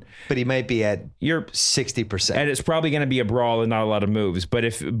on, but he might be at 60%, and it's probably going to be a brawl and not a lot of moves. But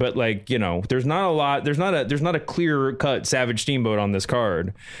there's not a clear cut Savage Steamboat on this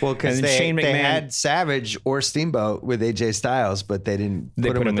card. Well, because they had Savage or Steamboat with AJ Styles, but they didn't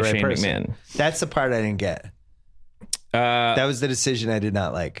put him with the right Shane person. McMahon. That's the part I didn't get. That was the decision I did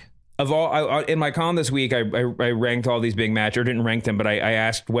not like. Of all, in my column this week, I ranked all these big matches, or didn't rank them, but I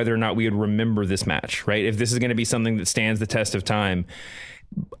asked whether or not we would remember this match, right? If this is going to be something that stands the test of time.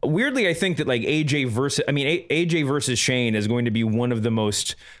 Weirdly, I think that like AJ versus Shane is going to be one of the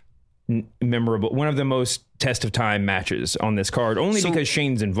most memorable, one of the most test of time matches on this card, only because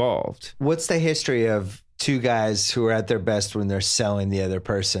Shane's involved. What's the history of two guys who are at their best when they're selling the other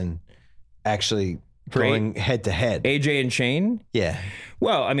person actually going head to head? AJ and Shane? Yeah.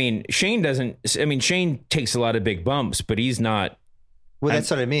 Well, I mean, Shane takes a lot of big bumps, but he's not. Well,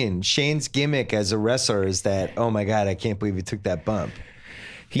 that's what I mean. Shane's gimmick as a wrestler is that, oh my God, I can't believe he took that bump.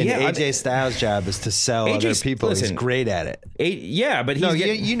 And AJ Styles' job is to sell other people. He's great at it. But he's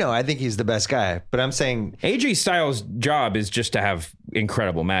I think he's the best guy. But I'm saying AJ Styles' job is just to have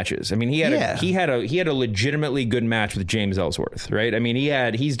incredible matches. I mean, he had a legitimately good match with James Ellsworth, right? I mean,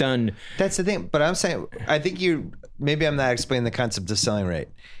 he's done. That's the thing. But I'm saying, I think maybe I'm not explaining the concept of selling right.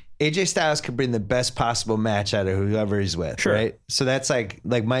 AJ Styles could bring the best possible match out of whoever he's with, right? So that's like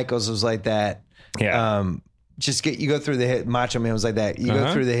Michaels was like that. Yeah. You go through the Macho Man was like that. You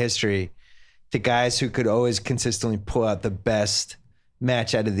go through the history, the guys who could always consistently pull out the best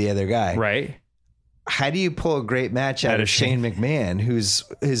match out of the other guy. Right. How do you pull a great match out of Shane McMahon, whose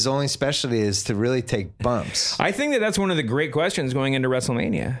his only specialty is to really take bumps? I think that's one of the great questions going into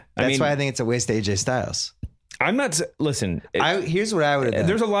WrestleMania. That's why I think it's a waste of AJ Styles. I'm not. Listen, here's what I would have done.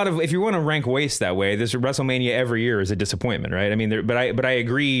 There's a lot of, if you want to rank waste that way, this WrestleMania every year is a disappointment, right? I mean, but I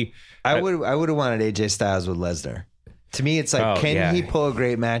agree. I would have wanted AJ Styles with Lesnar. To me, it's like, can he pull a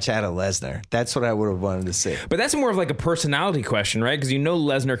great match out of Lesnar? That's what I would have wanted to see. But that's more of like a personality question, right? Because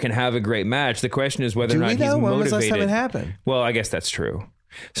Lesnar can have a great match. The question is whether or not he's motivated. When was the last time it happened? Well, I guess that's true.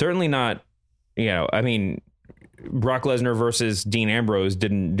 Certainly not. I mean, Brock Lesnar versus Dean Ambrose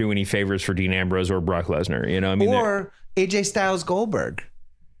didn't do any favors for Dean Ambrose or Brock Lesnar. Or AJ Styles Goldberg.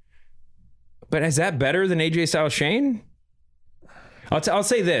 But is that better than AJ Styles Shane? I'll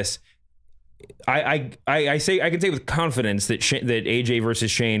say this. I can say with confidence that that AJ versus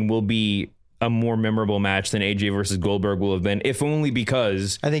Shane will be a more memorable match than AJ versus Goldberg will have been, if only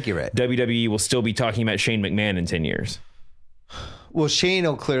because I think you're right. WWE will still be talking about Shane McMahon in 10 years. Well, Shane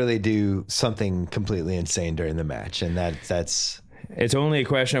will clearly do something completely insane during the match, and that's. It's only a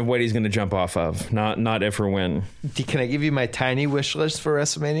question of what he's going to jump off of, not if or when. Can I give you my tiny wish list for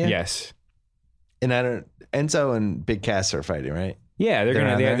WrestleMania? Yes. And Enzo and Big Cass are fighting, right? Yeah,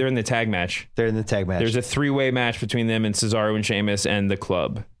 they're in the tag match. They're in the tag match. There's a 3-way match between them and Cesaro and Sheamus and the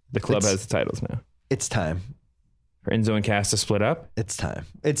Club. The Club has the titles now. It's time for Enzo and Cass to split up. It's time.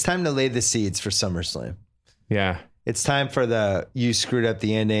 It's time to lay the seeds for SummerSlam. Yeah. It's time for you screwed up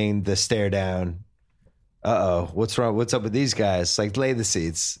the ending, the stare down. What's wrong? What's up with these guys? Like, lay the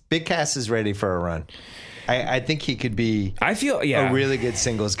seeds. Big Cass is ready for a run. I think he could be a really good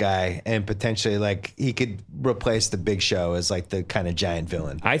singles guy, and potentially like he could replace the Big Show as like the kind of giant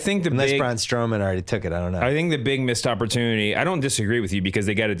villain. I think unless Braun Strowman already took it, I don't know. I think the big missed opportunity, I don't disagree with you because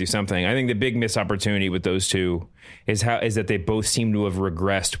they got to do something. I think the big missed opportunity with those two is that they both seem to have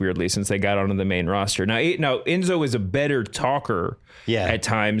regressed weirdly since they got onto the main roster. Now Enzo is a better talker at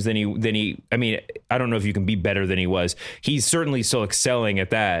times than he. I mean, I don't know if you can be better than he was. He's certainly still excelling at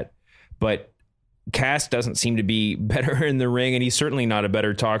that, but Cass doesn't seem to be better in the ring, and he's certainly not a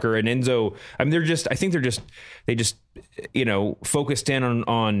better talker. And Enzo, I mean, they just focused in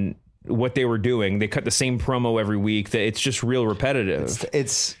on what they were doing. They cut the same promo every week. That it's just real repetitive.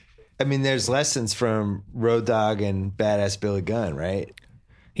 I mean, there's lessons from Road Dogg and Badass Billy Gunn, right?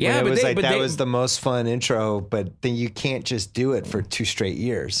 Yeah, When that was the most fun intro, but then you can't just do it for 2 straight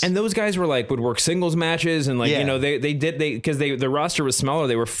years. And those guys would work singles matches and because the roster was smaller,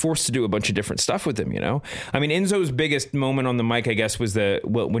 they were forced to do a bunch of different stuff with them, I mean, Enzo's biggest moment on the mic, I guess, was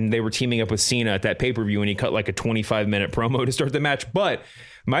when they were teaming up with Cena at that pay-per-view and he cut like a 25-minute promo to start the match. But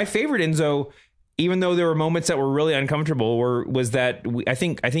my favorite Enzo, even though there were moments that were really uncomfortable, was that I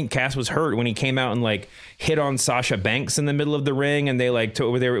think Cass was hurt when he came out and like hit on Sasha Banks in the middle of the ring, and they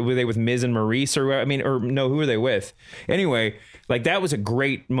were they with Miz and Maurice who were they with? Anyway, like that was a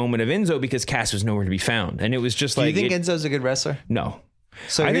great moment of Enzo because Cass was nowhere to be found, and it was just like. Do you think Enzo's a good wrestler? No,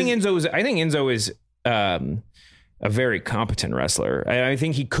 I think Enzo is a very competent wrestler. I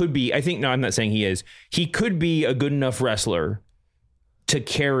think he could be. No, I'm not saying he is. He could be a good enough wrestler to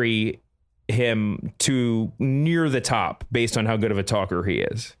carry him to near the top based on how good of a talker he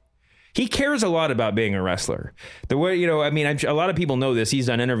is. He cares a lot about being a wrestler. The way, a lot of people know this. He's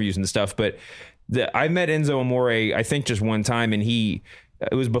done interviews and stuff, but I met Enzo Amore, I think just one time, and it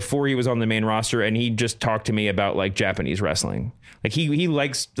was before he was on the main roster, and he just talked to me about like Japanese wrestling. Like he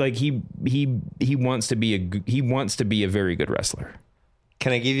likes, like he wants to be a very good wrestler.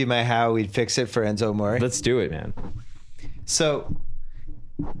 Can I give you my how we'd fix it for Enzo Amore? Let's do it, man. So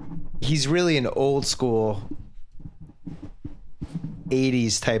he's really an old school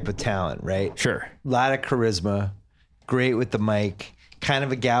 80s type of talent, right? Sure. A lot of charisma, great with the mic, kind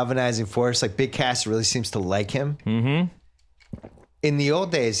of a galvanizing force. Like Big Cass really seems to like him. Mm-hmm. In the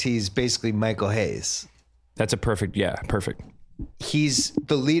old days, he's basically Michael Hayes. That's perfect. He's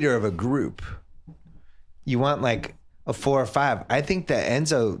the leader of a group. You want like a 4 or 5. I think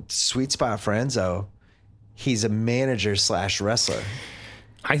the sweet spot for Enzo, he's a manager / wrestler.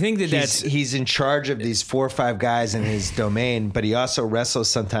 I think he's in charge of these 4 or 5 guys in his domain, but he also wrestles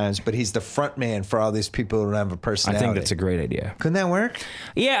sometimes, but he's the front man for all these people who don't have a personality. I think that's a great idea. Couldn't that work?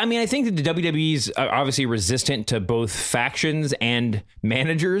 Yeah, I mean, I think that the WWE's obviously resistant to both factions and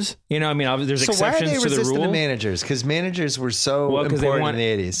managers. There's exceptions to the rule. So why are they resistant to managers? Because managers were so important in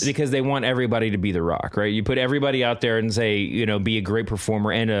the 80s. Because they want everybody to be The Rock, right? You put everybody out there and say, be a great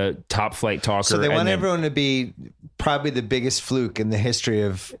performer and a top flight talker. So they want everyone to be probably the biggest fluke in the history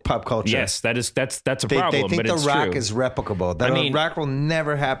of pop culture. Yes, that's a problem. They think but The Rock is replicable. The Rock will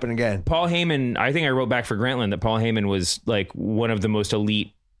never happen again. Paul Heyman, I think I wrote back for Grantland that Paul Heyman was like one of the most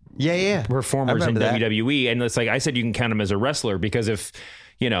elite performers in WWE. And it's like I said, you can count him as a wrestler because if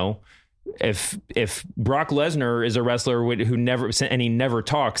Brock Lesnar is a wrestler who never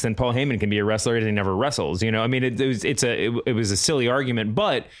talks, then Paul Heyman can be a wrestler and he never wrestles. It was a silly argument,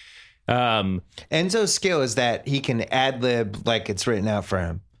 but Enzo's skill is that he can ad lib like it's written out for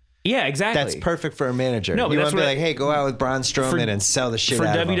him. Yeah, exactly. That's perfect for a manager. No, but you want that's to be like, hey, go out with Braun Strowman and sell the shit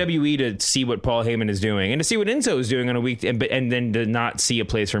out of him. For WWE to see what Paul Heyman is doing and to see what Enzo is doing on a week, and then to not see a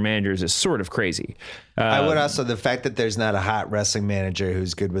place for managers is sort of crazy. I would also, the fact that there's not a hot wrestling manager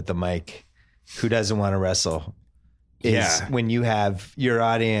who's good with the mic, who doesn't want to wrestle, is when you have your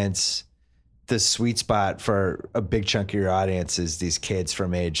audience. The sweet spot for a big chunk of your audience is these kids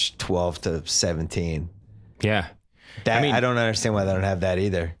from age 12 to 17. Yeah. I don't understand why they don't have that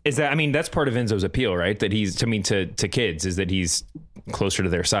either. That's part of Enzo's appeal, right? That he's, to kids, is that he's closer to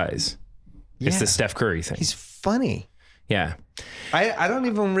their size. Yeah. It's the Steph Curry thing. He's funny. Yeah. I don't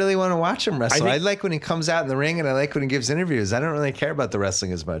even really want to watch him wrestle. I like when he comes out in the ring and I like when he gives interviews. I don't really care about the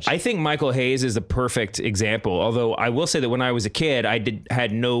wrestling as much. I think Michael Hayes is a perfect example. Although I will say that when I was a kid, I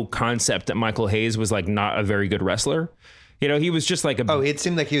had no concept that Michael Hayes was like not a very good wrestler. He was just like it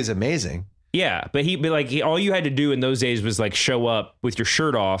seemed like he was amazing. Yeah, but all you had to do in those days was like show up with your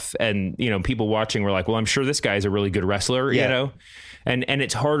shirt off, and people watching were like, well, I'm sure this guy's a really good wrestler, and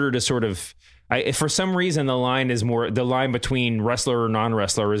it's harder to sort of. For some reason, the line between wrestler or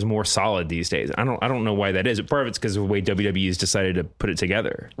non-wrestler is more solid these days. I don't know why that is. Part of it's because of the way WWE has decided to put it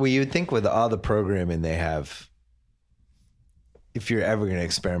together. Well, you would think with all the programming they have, if you're ever going to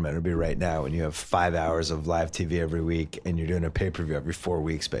experiment, it'd be right now when you have 5 hours of live TV every week and you're doing a pay-per-view every 4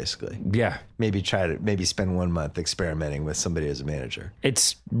 weeks, basically. Yeah. Maybe spend 1 month experimenting with somebody as a manager.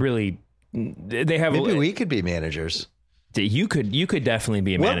 It's really, maybe we could be managers. You could definitely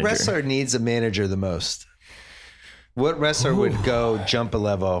be a manager. What wrestler needs a manager the most? What wrestler would go jump a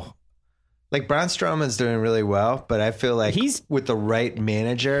level? Like Braun Strowman's doing really well, but I feel like with the right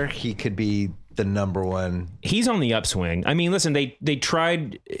manager, he could be the number one. He's on the upswing. I mean, listen, they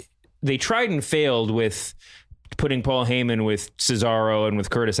tried and failed with putting Paul Heyman with Cesaro and with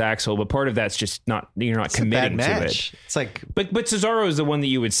Curtis Axel, but part of that's just you're not committing to it. It's like, but Cesaro is the one that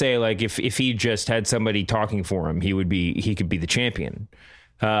you would say, like, if he just had somebody talking for him, he could be the champion.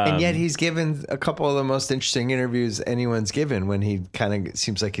 And yet he's given a couple of the most interesting interviews anyone's given when he kind of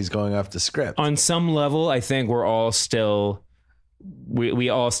seems like he's going off the script. On some level, I think we're all still... We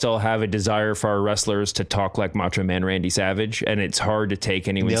all still have a desire for our wrestlers to talk like Macho Man Randy Savage, and it's hard to take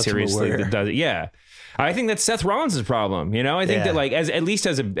anyone seriously that does it. Yeah. I think that's Seth Rollins' problem. You know, I think that like at least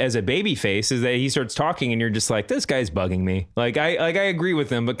as a baby face is that he starts talking and you're just like, this guy's bugging me. Like I agree with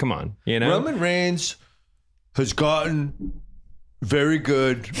him, but come on, you know. Roman Reigns has gotten very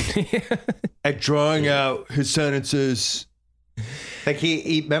good at drawing out his sentences. Like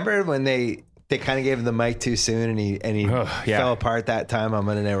he remember when they kind of gave him the mic too soon and he fell apart that time on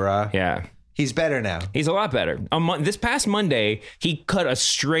Monday Night Raw. Yeah. He's better now. He's a lot better. This past Monday, he cut a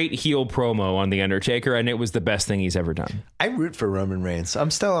straight heel promo on The Undertaker, and it was the best thing he's ever done. I root for Roman Reigns.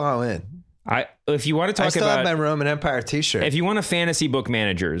 I'm still all in. If you want to talk I still have my Roman Empire t-shirt. If you want to fantasy book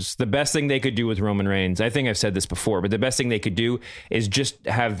managers, the best thing they could do with Roman Reigns, I think I've said this before, but the best thing they could do is just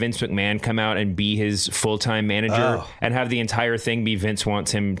have Vince McMahon come out and be his full-time manager and have the entire thing be Vince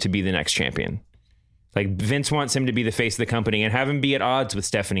wants him to be the next champion. Like Vince wants him to be the face of the company and have him be at odds with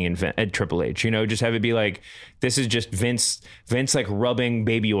Stephanie and Triple H, you know, just have it be like, this is just Vince like rubbing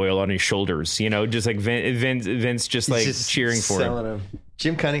baby oil on his shoulders, you know, just like Vince just like just cheering for him.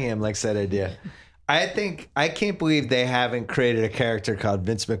 Jim Cunningham likes that idea. I can't believe they haven't created a character called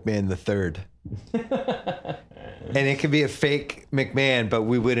Vince McMahon III. And it could be a fake McMahon, but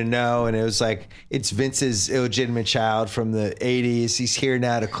we wouldn't know. And it was like, it's Vince's illegitimate child from the 80s. He's here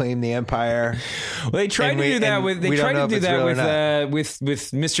now to claim the empire. Well, they tried to do that with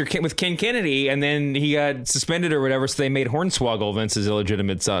Ken Kennedy, and then he got suspended or whatever. So they made Hornswoggle Vince's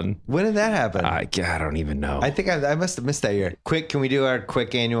illegitimate son. When did that happen? I don't even know. I think I must have missed that year. Can we do our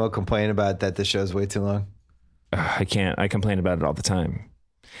quick annual complaint about that? The show's way too long. I can't. I complain about it all the time.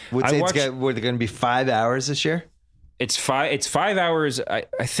 Were there going to be 5 hours this year? It's 5 hours. I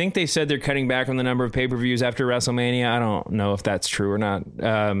think they said they're cutting back on the number of pay-per-views after WrestleMania. I don't know if that's true or not.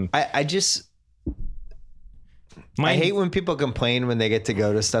 I hate when people complain when they get to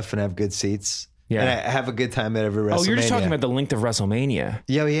go to stuff and have good seats. Yeah. And I have a good time at every WrestleMania. Oh, you're just talking about the length of WrestleMania.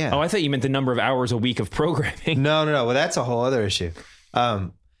 Yeah. Oh, I thought you meant the number of hours a week of programming. No. Well, that's a whole other issue.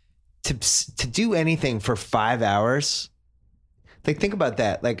 To do anything for 5 hours, like think about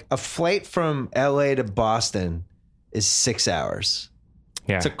that. Like a flight from LA to Boston is 6 hours.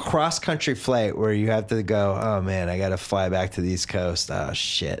 Yeah. It's a cross-country flight where you have to go, oh, man, I got to fly back to the East Coast. Oh,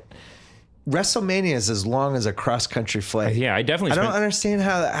 shit. WrestleMania is as long as a cross-country flight. Yeah, I don't understand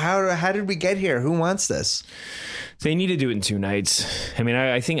how did we get here? Who wants this? They need to do it in 2 nights. I mean,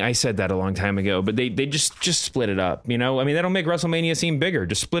 I think I said that a long time ago, but they just split it up, you know? I mean, that'll make WrestleMania seem bigger.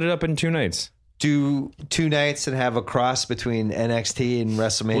 Just split it up in 2 nights. Do 2 nights and have a cross between NXT and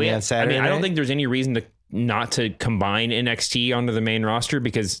WrestleMania on Saturday night? I don't think there's any reason not to combine NXT onto the main roster,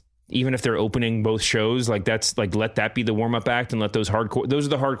 because even if they're opening both shows, like that's like, let that be the warm-up act and let those are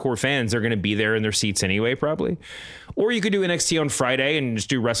the hardcore fans. They're going to be there in their seats anyway, probably. Or you could do NXT on Friday and just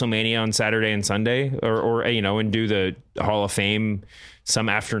do WrestleMania on Saturday and Sunday, or you know, and do the Hall of Fame some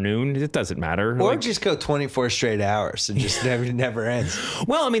afternoon. It doesn't matter. Or just go 24 straight hours and just never ends.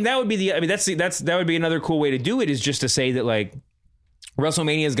 Well, I mean, that would be that would be another cool way to do it, is just to say that like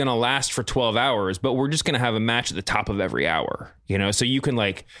WrestleMania is going to last for 12 hours, but we're just going to have a match at the top of every hour, you know, so you can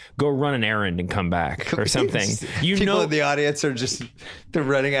like go run an errand and come back or something. People in the audience are they're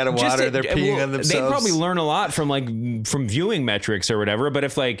running out of water. They're peeing on themselves. They probably learn a lot from viewing metrics or whatever. But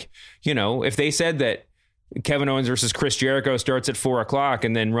if like, you know, if they said that Kevin Owens versus Chris Jericho starts at 4:00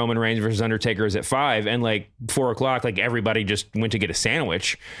 and then Roman Reigns versus Undertaker is at 5, and like 4:00, like everybody just went to get a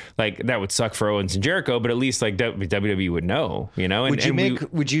sandwich, like that would suck for Owens and Jericho, but at least like WWE would know, you know. And when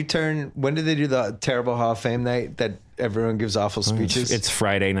did they do the terrible Hall of Fame night that everyone gives awful speeches? It's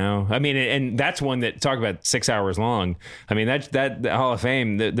Friday now. I mean, and that's one that talk about 6 hours long. I mean, that the Hall of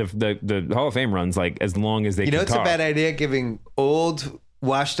Fame, the Hall of Fame runs like as long as they can talk. It's a bad idea giving old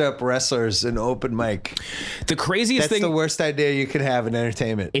washed up wrestlers an open mic. The craziest thing. That's the worst idea you could have in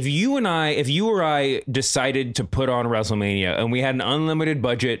entertainment. If you or I decided to put on WrestleMania and we had an unlimited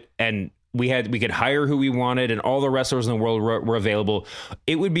budget and we could hire who we wanted and all the wrestlers in the world were available,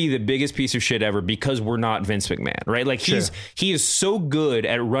 it would be the biggest piece of shit ever, because we're not Vince McMahon, right? Like he is so good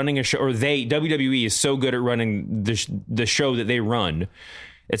at running a show, or WWE is so good at running the show that they run.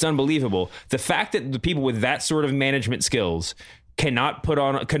 It's unbelievable. The fact that the people with that sort of management skills cannot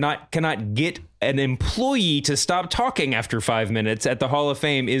get an employee to stop talking after 5 minutes at the Hall of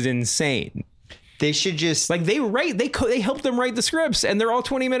Fame is insane. They should just Like they help them write the scripts, and they're all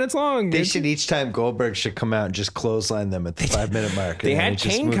 20 minutes long. They should each time Goldberg should come out and just clothesline them at the 5-minute mark. They had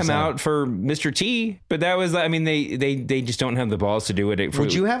Kane come out for Mr. T, but that was, I mean, they just don't have the balls to do it.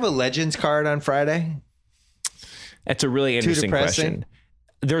 Would you have a Legends card on Friday? That's a really interesting question.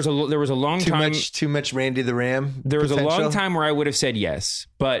 There was a long time. Too much Randy the Ram. There was a long time where I would have said yes,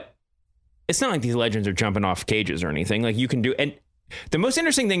 but it's not like these legends are jumping off cages or anything. Like you can do, and the most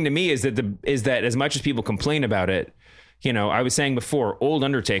interesting thing to me is that as much as people complain about it, you know, I was saying before, old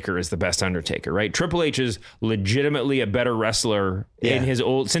Undertaker is the best Undertaker, right? Triple H is legitimately a better wrestler in his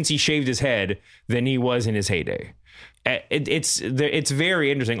since he shaved his head than he was in his heyday. It's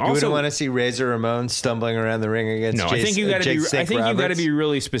very interesting. You wouldn't want to see Razor Ramon stumbling around the ring against. No, I think you got to be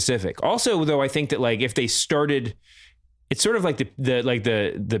really specific. Also, though, I think that like if they started, it's sort of like the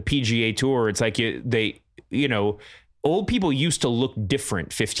PGA Tour. It's like old people used to look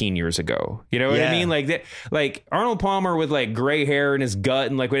different 15 years ago. You know what I mean? Like that, like Arnold Palmer with like gray hair in his gut.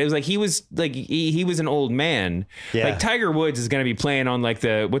 And like, it was like, he was an old man. Yeah. Like Tiger Woods is going to be playing on like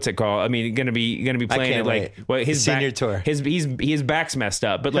what's it called? I mean, going to be playing at like his senior tour. His back's messed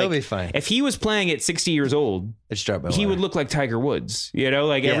up, but he'll like, be fine. If he was playing at 60 years old, he would look like Tiger Woods, you know,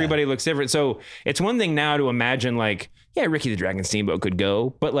 like everybody looks different. So it's one thing now to imagine like, yeah, Ricky the Dragon Steamboat could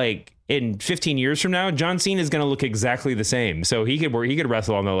go, but like in 15 years from now, John Cena is going to look exactly the same. So he could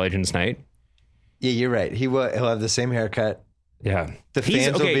wrestle on the Legends Night. Yeah, you're right. He'll have the same haircut. Yeah. The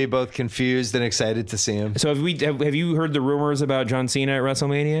fans will be both confused and excited to see him. So have you heard the rumors about John Cena at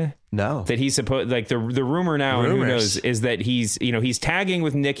WrestleMania? No. That he's supposed, like the rumor now, and who knows, is that he's tagging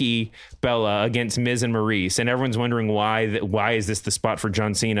with Nikki Bella against Miz and Maurice, and everyone's wondering why is this the spot for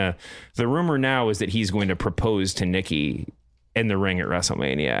John Cena? The rumor now is that he's going to propose to Nikki in the ring at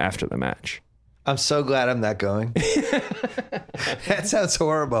WrestleMania after the match. I'm so glad I'm not going. That sounds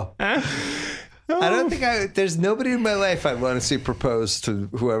horrible. I don't think there's nobody in my life I'd want to see propose to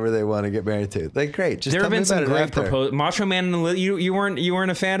whoever they want to get married to. Like, great. Just there have been some great proposals. Macho Man, you weren't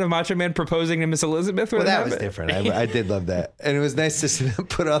a fan of Macho Man proposing to Miss Elizabeth? Well, that was different. I did love that. And it was nice to see them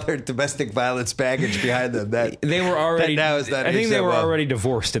put all their domestic violence baggage behind them. They were already, I think they were already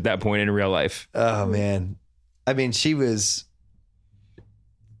divorced at that point in real life. Oh, man. I mean, she was...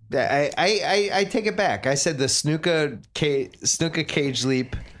 I take it back. I said the Snuka cage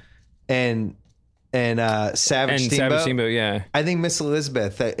leap and Savage Steamboat. Yeah. I think Miss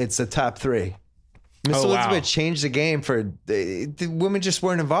Elizabeth, it's the top three. Miss Elizabeth changed the game for the women just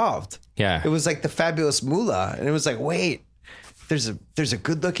weren't involved. Yeah. It was like the Fabulous Moolah. And it was like, wait, there's a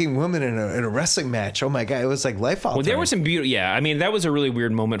good looking woman in a wrestling match. Oh my God. It was like life altering. Well, there was some beauty. Yeah. I mean, that was a really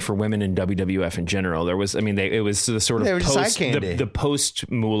weird moment for women in WWF in general. There was, I mean, it was the sort of the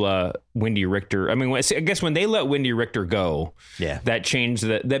post Moolah Wendy Richter. I mean, I guess when they let Wendy Richter go, that changed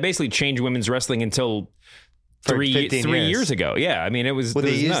that basically changed women's wrestling until three years ago. Yeah. I mean, it was,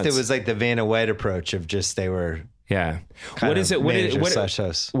 it was like the Vanna White approach of just, they were, yeah. What is it? What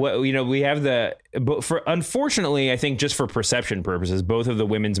you know, we have unfortunately, I think just for perception purposes, both of the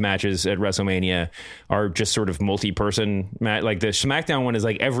women's matches at WrestleMania are just sort of multi-person match. Like the SmackDown one is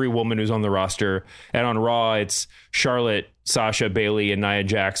like every woman who's on the roster, and on Raw it's Charlotte, Sasha, Bayley, and Nia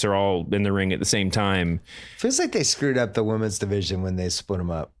Jax are all in the ring at the same time. Feels like they screwed up the women's division when they split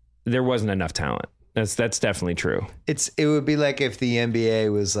them up. There wasn't enough talent. That's definitely true. It would be like if the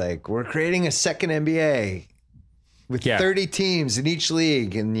NBA was like, we're creating a second NBA. With 30 teams in each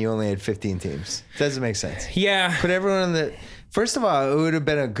league, and you only had 15 teams. Doesn't make sense. Yeah. Put everyone on the... First of all, it would have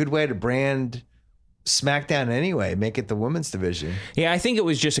been a good way to brand SmackDown anyway, make it the women's division. Yeah, I think it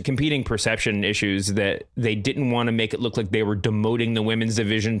was just a competing perception issues that they didn't want to make it look like they were demoting the women's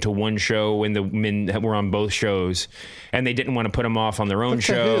division to one show when the men were on both shows, and they didn't want to put them off on their own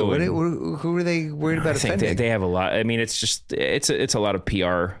show. Who were they worried about offending? I think they have a lot. I mean, it's a lot of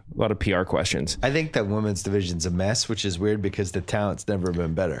PR questions. I think that women's division's a mess, which is weird because the talent's never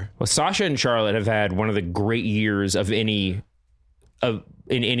been better. Well, Sasha and Charlotte have had one of the great years of in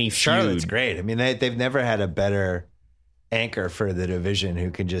any feud. Charlotte's great. I mean, they've never had a better anchor for the division who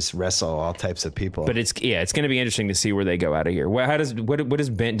can just wrestle all types of people. But it's going to be interesting to see where they go out of here. Well, does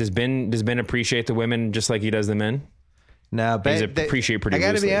Ben appreciate the women just like he does the men? No, Ben appreciate pretty. I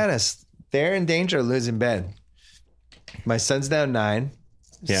got to be honest, they're in danger of losing Ben. My son's now 9.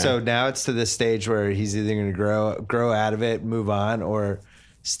 Yeah. So now it's to the stage where he's either going to grow out of it, move on, or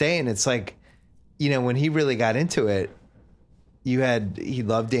stay. And it's like, you know, when he really got into it, he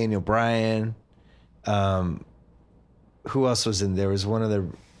loved Daniel Bryan. Who else was in there? Was one of the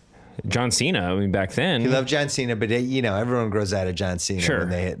John Cena. I mean, back then he loved John Cena, but everyone grows out of John Cena when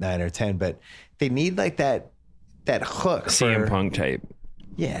they hit 9 or 10. But they need like that hook, CM Punk type.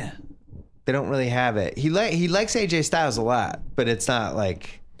 Yeah, They don't really have it. He likes AJ Styles a lot, but it's not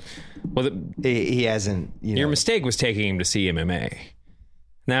like. Well, he hasn't. Your mistake was taking him to see MMA.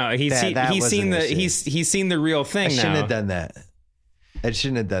 Now he's seen the real thing. I shouldn't have done that. I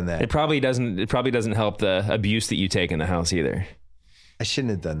shouldn't have done that. It probably doesn't help the abuse that you take in the house either. I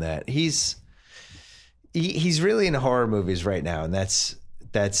shouldn't have done that. He's really into horror movies right now, and that's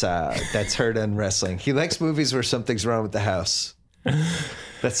heard on wrestling. He likes movies where something's wrong with the house.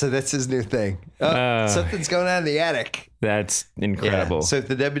 That's his new thing. Something's going on in the attic. That's incredible. Yeah. So if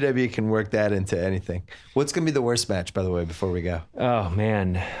the WWE can work that into anything, what's going to be the worst match, by the way, before we go? Oh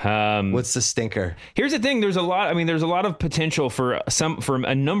man, what's the stinker? Here's the thing. There's a lot of potential for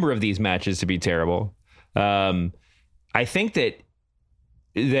a number of these matches to be terrible. I think that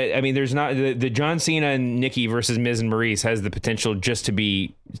there's not the John Cena and Nikki versus Miz and Maurice has the potential just to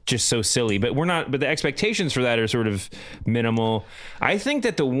be just so silly, but the expectations for that are sort of minimal. I think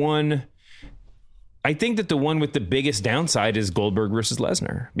that the one with the biggest downside is Goldberg versus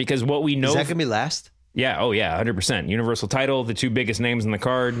Lesnar, because what we know is that gonna be last. Yeah. Oh yeah. 100% Universal title, the two biggest names in the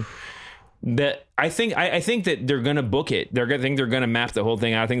card. That I think that they're going to book it. They're going to map the whole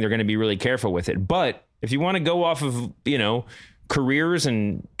thing out. I think they're going to be really careful with it. But if you want to go off of, careers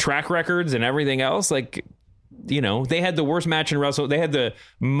and track records and everything else, they had the worst match in Wrestle. They had the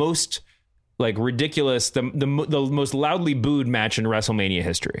most ridiculous, the most loudly booed match in WrestleMania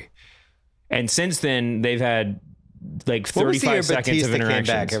history. And since then they've had 35 seconds of interactions.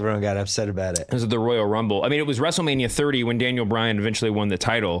 Came back, everyone got upset about it. This is the Royal Rumble. I mean, it was WrestleMania 30 when Daniel Bryan eventually won the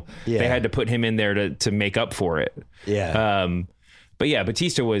title. Yeah. They had to put him in there to make up for it. Yeah. But yeah,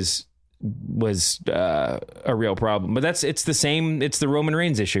 Batista was a real problem. But it's the same. It's the Roman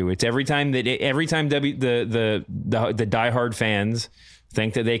Reigns issue. It's every time the diehard fans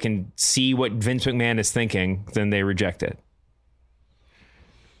think that they can see what Vince McMahon is thinking, then they reject it.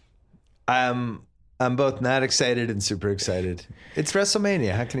 I'm both not excited and super excited. It's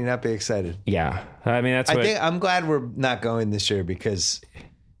WrestleMania. How can you not be excited? Yeah. I mean, I'm glad we're not going this year, because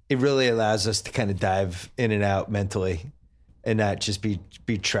it really allows us to kind of dive in and out mentally and not just be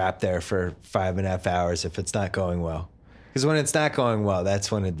trapped there for 5.5 hours if it's not going well. Because when it's not going well, that's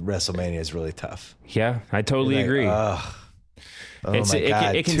when WrestleMania is really tough. Yeah, I totally agree. Oh my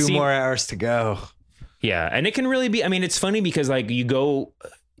God. It can 2 more hours to go. Yeah. And it can really be, I mean, it's funny because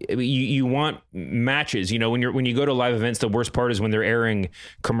you want matches, when you go to live events, the worst part is when they're airing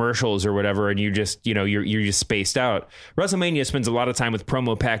commercials or whatever, and you just, you're just spaced out. WrestleMania spends a lot of time with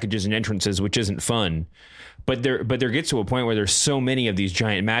promo packages and entrances, which isn't fun, but there gets to a point where there's so many of these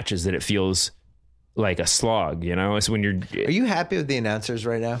giant matches that it feels like a slog, It's when Are you happy with the announcers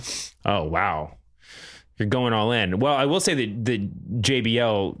right now? Oh, wow. You're going all in. Well, I will say that the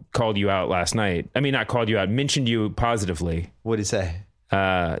JBL called you out last night. I mean, not called you out, mentioned you positively. What did he say?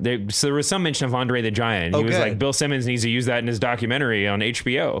 So there was some mention of Andre the Giant. He was like, Bill Simmons needs to use that in his documentary on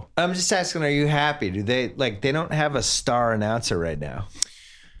HBO. I'm just asking, are you happy? Do they they don't have a star announcer right now?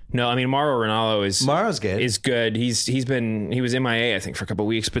 No, I mean, Mauro Ranallo Mauro's good. Is good. He was MIA, I think, for a couple of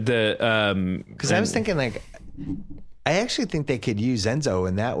weeks, but because I was thinking I actually think they could use Enzo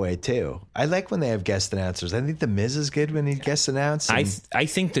in that way too. I like when they have guest announcers. I think the Miz is good when he guest announce. I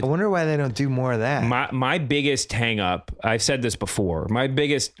think that. I wonder why they don't do more of that. My biggest hang up, I've said this before.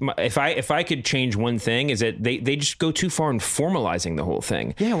 If I could change one thing, is that they just go too far in formalizing the whole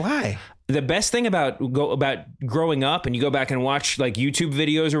thing. Yeah, why? The best thing about growing up, and you go back and watch YouTube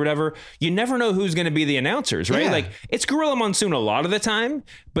videos or whatever, you never know who's going to be the announcers, right? Yeah. It's Gorilla Monsoon a lot of the time,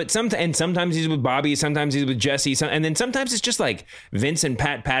 but sometimes he's with Bobby, sometimes he's with Jesse, and then sometimes it's just Vince and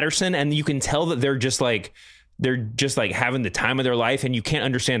Pat Patterson, and you can tell that they're just having the time of their life, and you can't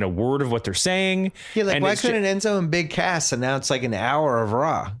understand a word of what they're saying. Yeah, why couldn't Enzo and Big Cass announce an hour of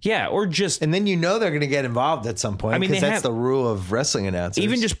Raw? Yeah, or just... And then they're going to get involved at some point, because that's the rule of wrestling announcers.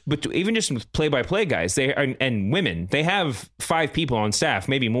 Even just with play-by-play guys and women, they have 5 people on staff,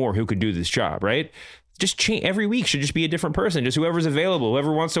 maybe more, who could do this job, right? Just change every week should just be a different person, just whoever's available,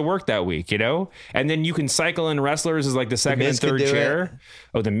 whoever wants to work that week, and then you can cycle in wrestlers as the second and third chair.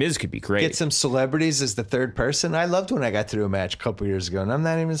 Oh, the Miz could be great. Get some celebrities as the third person. I loved when I got to do a match a couple years ago, and I'm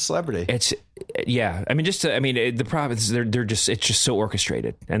not even a celebrity. The problem is it's just so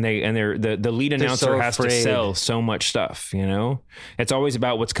orchestrated, and the lead announcer has to sell so much stuff. It's always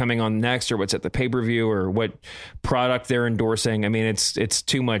about what's coming on next, or what's at the pay-per-view, or what product they're endorsing. I mean, it's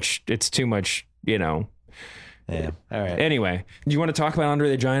too much. It's too much. Yeah. All right. Anyway, do you want to talk about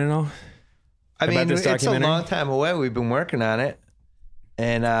Andre the Giant at all? I mean, it's a long time away. We've been working on it,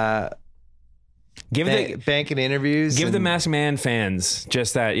 and banking interviews. Give the Masked Man fans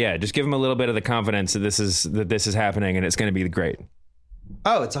just that. Yeah, just give them a little bit of the confidence that this is happening, and it's going to be great.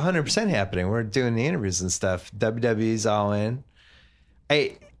 Oh, it's 100% happening. We're doing the interviews and stuff. WWE's all in.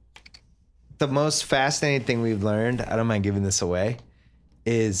 The most fascinating thing we've learned, I don't mind giving this away,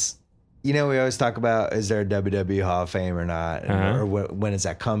 is, we always talk about, is there a WWE Hall of Fame or not? Or when is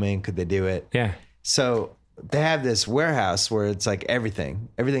that coming? Could they do it? Yeah. So they have this warehouse where it's like everything,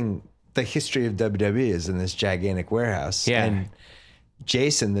 the history of WWE is in this gigantic warehouse. Yeah. And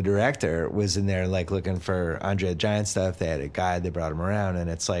Jason, the director, was in there like looking for Andre the Giant stuff. They had a guide, they brought him around, and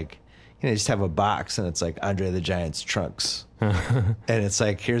it's like, just have a box and it's like Andre the Giant's trunks. And it's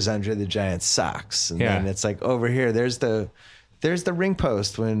like, here's Andre the Giant's socks. And then it's like, over here, there's the ring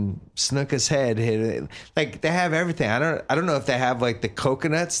post when Snuka's head hit it. Like, they have everything. I don't know if they have like the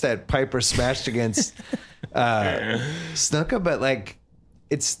coconuts that Piper smashed against Snuka, but like,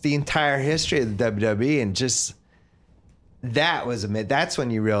 it's the entire history of the WWE, and just that's when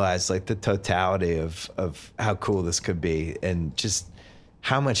you realize like the totality of how cool this could be, and just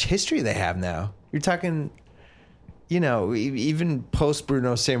how much history they have now. You're talking, even post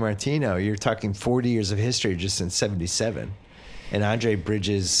Bruno Sammartino, you're talking 40 years of history just in 77. And Andre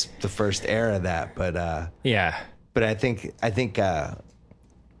bridges the first era of that. But but I think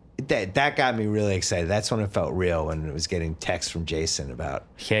that got me really excited. That's when it felt real, when it was getting texts from Jason about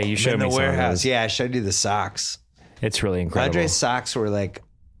you showed me the some warehouse. Yeah, I showed you the socks. It's really incredible. Andre's socks were like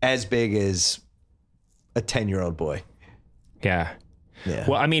as big as a 10-year-old boy. Yeah. Yeah.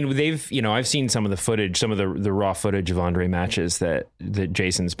 Well, I mean, I've seen some of the footage, some of the raw footage of Andre matches that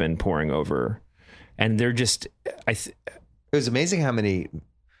Jason's been pouring over, and they're just, it was amazing how many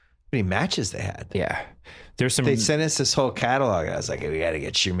matches they had. Yeah. There's some. They sent us this whole catalog. I was like, we got to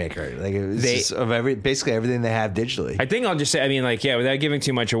get Shoemaker. Like, it was just of basically everything they have digitally. I think I'll just say, without giving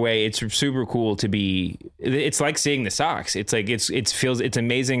too much away, it's super cool to be. It's like seeing the socks. It's like it's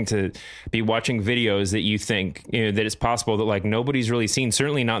amazing to be watching videos that you think that it's possible that like nobody's really seen.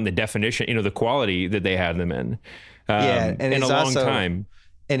 Certainly not in the definition, the quality that they had them in. And in a long time.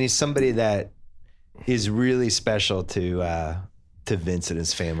 And he's somebody that is really special to Vince and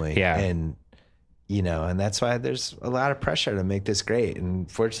his family. Yeah. And that's why there's a lot of pressure to make this great.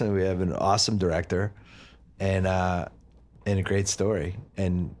 And fortunately, we have an awesome director and a great story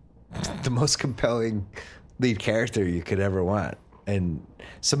and the most compelling lead character you could ever want. And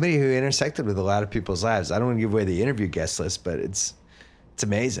somebody who intersected with a lot of people's lives. I don't want to give away the interview guest list, but it's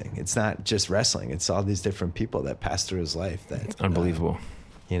amazing. It's not just wrestling. It's all these different people that pass through his life. That's unbelievable.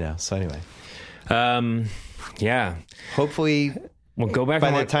 So anyway. Yeah. Hopefully... We'll go back.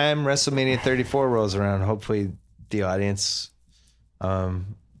 By the time WrestleMania 34 rolls around, hopefully the audience,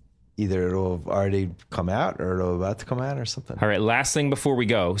 either it'll have already come out or it'll about to come out or something. All right. Last thing before we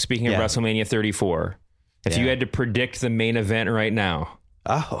go, speaking of WrestleMania 34, if you had to predict the main event right now.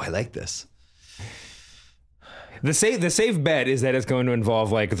 Oh, I like this. The safe bet is that it's going to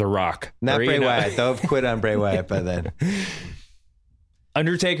involve like The Rock. Not Bray Wyatt. They'll have quit on Bray Wyatt by then.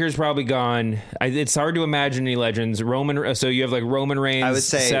 Undertaker's probably gone. It's hard to imagine any legends. So you have like Roman Reigns, I would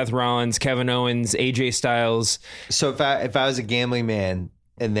say, Seth Rollins, Kevin Owens, AJ Styles. So if I was a gambling man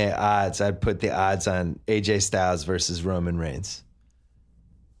and the odds, I'd put the odds on AJ Styles versus Roman Reigns.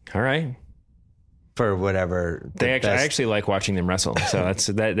 All right. For whatever. I actually like watching them wrestle. So that's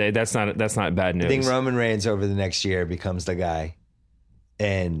not bad news. I think Roman Reigns over the next year becomes the guy,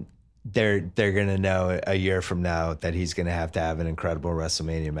 and they're going to know a year from now that he's going to have an incredible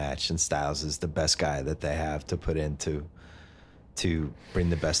WrestleMania match, and Styles is the best guy that they have to put in to bring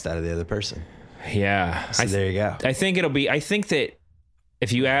the best out of the other person. Yeah. So there you go. I think that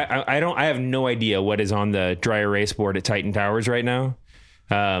if you I have no idea what is on the dry erase board at Titan Towers right now.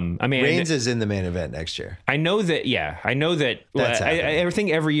 Reigns is in the main event next year. I know that. Yeah, I know that. I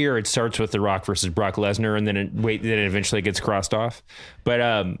think every year it starts with The Rock versus Brock Lesnar, and then it eventually gets crossed off.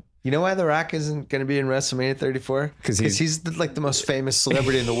 But you know why The Rock isn't going to be in WrestleMania 34? Because he's the most famous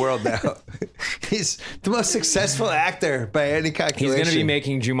celebrity in the world now. He's the most successful actor by any calculation. He's going to be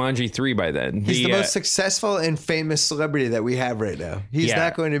making Jumanji 3 by then. He's the most successful and famous celebrity that we have right now. He's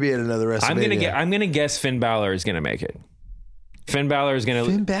not going to be at another WrestleMania. I'm going to guess Finn Balor is going to make it. Finn Balor is going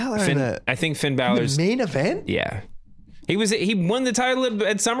to... Finn Balor? I think Finn Balor's... The main event? Yeah. He won the title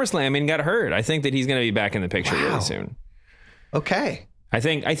at SummerSlam and got hurt. I think that he's going to be back in the picture really soon. Okay. I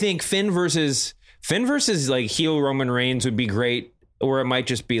think Finn versus like heel Roman Reigns would be great, or it might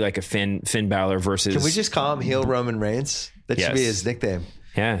just be like a Finn Balor versus. Can we just call him heel Roman Reigns? That should be his nickname.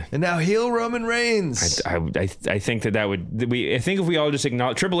 Yeah. And now heel Roman Reigns. I think that would I think if we all just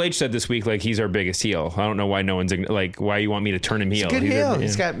acknowledge, Triple H said this week like he's our biggest heel. I don't know why no one's like why you want me to turn him heel. He's a good heel.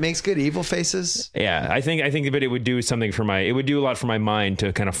 He's makes good evil faces. Yeah, I think but it would do something for it would do a lot for my mind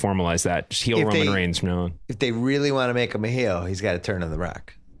to kind of formalize that just heel Roman Reigns from now on. If they really want to make him a heel, he's got to turn on The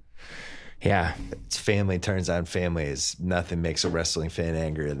Rock. Yeah. It's family turns on family is nothing makes a wrestling fan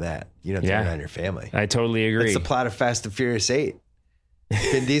angrier than that. You don't turn on your family. I totally agree. It's the plot of Fast and Furious 8.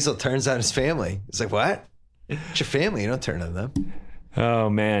 Vin Diesel turns on his family. It's like, what? It's your family. You don't turn on them. Oh,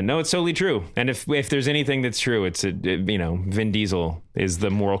 man. No, it's totally true. And if there's anything that's true, it's, Vin Diesel is the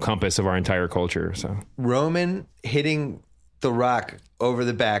moral compass of our entire culture. So Roman hitting The Rock over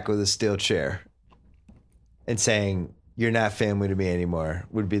the back with a steel chair and saying, "You're not family to me anymore,"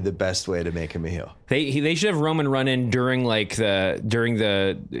 would be the best way to make him a heel. They should have Roman run in during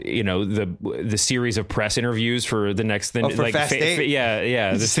the series of press interviews for the next thing. For Fast 8?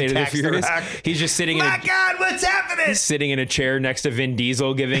 Yeah. The State of the Furious. He's just sitting. God, what's happening? Sitting in a chair next to Vin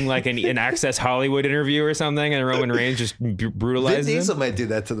Diesel, giving like an Access Hollywood interview or something, and Roman Reigns just brutalizes Vin Diesel him. might do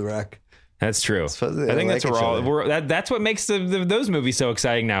that to The Rock. That's true. I think that's that's what makes those movies so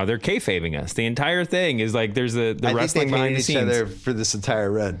exciting now. They're kayfabing us. The entire thing is like there's the wrestling behind the scenes. I think they hated each other for this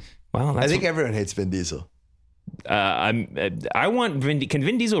entire run. Well, I think everyone hates Vin Diesel. I want can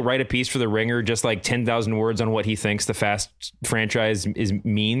Vin Diesel write a piece for The Ringer, just like 10,000 words on what he thinks the Fast franchise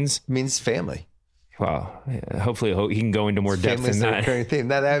means? Means family. Well, hopefully he can go into more depth than that. Thing.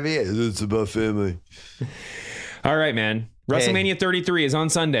 Not that be it. It's about family. All right, man. WrestleMania 33 is on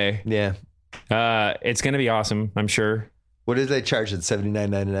Sunday. Yeah. It's going to be awesome, I'm sure. What did they charge it?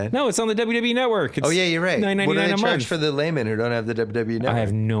 $79.99? No, it's on the WWE Network. It's yeah, you're right. $9.99 what do they a charge month for the layman who don't have the WWE Network? I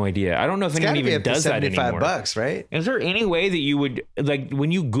have no idea. I don't know if anyone even does that anymore. $75, right? Is there any way that you would like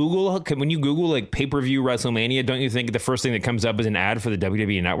when you Google like pay-per-view WrestleMania? Don't you think the first thing that comes up is an ad for the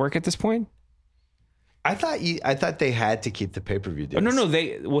WWE Network at this point? I thought they had to keep the pay-per-view deals.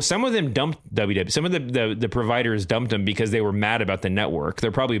 No. Some of them dumped WWE. Some of the providers dumped them because they were mad about the network.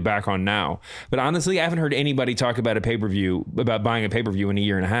 They're probably back on now. But honestly, I haven't heard anybody talk about about buying a pay-per-view in a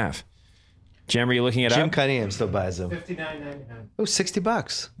year and a half. Jim, are you looking it up? Jim Cunningham still buys them. $59.99. Oh,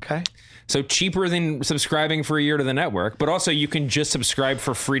 $60. Okay. So cheaper than subscribing for a year to the network, but also you can just subscribe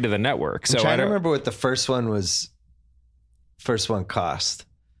for free to the network. So I'm trying to remember what the first one cost.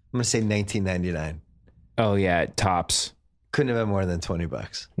 I'm going to say $19.99. Oh yeah, tops. Couldn't have been more than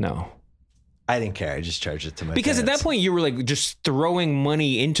 $20. No. I didn't care. I just charged it to my Because parents. at that point you were like just throwing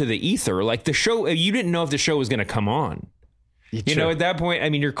money into the ether. Like the show, you didn't know if the show was going to come on. You know, at that point, I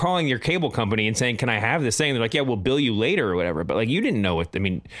mean, you're calling your cable company and saying, "Can I have this thing?" They're like, "Yeah, we'll bill you later or whatever." But like, you didn't know it. I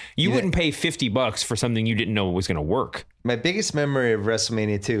mean, you wouldn't pay $50 for something you didn't know was going to work. My biggest memory of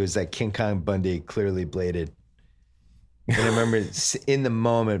WrestleMania 2 is that King Kong Bundy clearly bladed. And I remember in the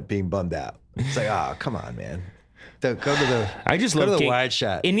moment being bummed out. It's like, oh, come on, man. Go to the wide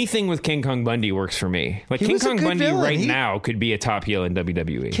shot. Anything with King Kong Bundy works for me. Like King Kong Bundy villain. Now could be a top heel in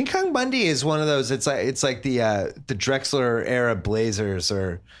WWE. King Kong Bundy is one of those. It's like the Drexler era Blazers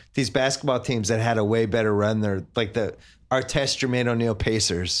or these basketball teams that had a way better run. They're like the Artest Jermaine O'Neal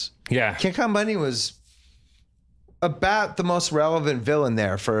Pacers. Yeah, King Kong Bundy was about the most relevant villain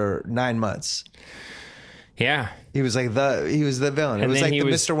there for 9 months. Yeah, he was the villain. It was like the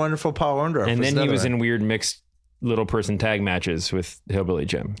Mr. Wonderful Paul Orndorff. And then he was in weird mixed little person tag matches with Hillbilly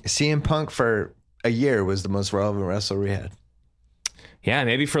Jim. CM Punk for a year was the most relevant wrestler we had. Yeah,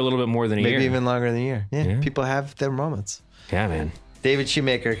 maybe for a little bit more than a year. Maybe even longer than a year. Yeah, people have their moments. Yeah, man. David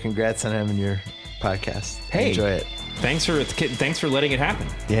Shoemaker, congrats on having your podcast. Hey, enjoy it. Thanks for letting it happen.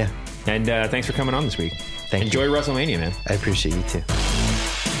 Yeah. And thanks for coming on this week. Enjoy WrestleMania, man. I appreciate you too.